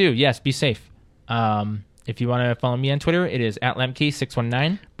 please do. Yes, be safe. If you want to follow me on Twitter, it is at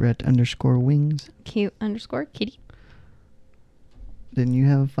 @lemke619. Brett_Wings. Cute _kitty. Didn't you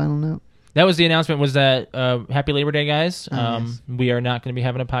have a final note? That was the announcement, was that happy Labor Day, guys. Yes. We are not going to be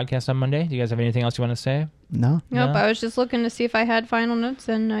having a podcast on Monday. Do you guys have anything else you want to say? No. Nope. No? I was just looking to see if I had final notes,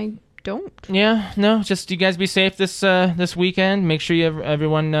 and I don't. Yeah, no, just you guys be safe this weekend. Make sure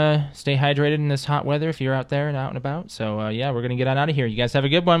everyone stay hydrated in this hot weather if you're out there and out and about. So, yeah, we're going to get on out of here. You guys have a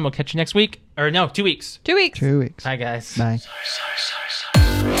good one. We'll catch you next week. Or no, 2 weeks. 2 weeks. 2 weeks. Bye, guys. Bye.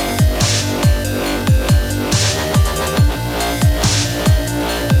 Sorry.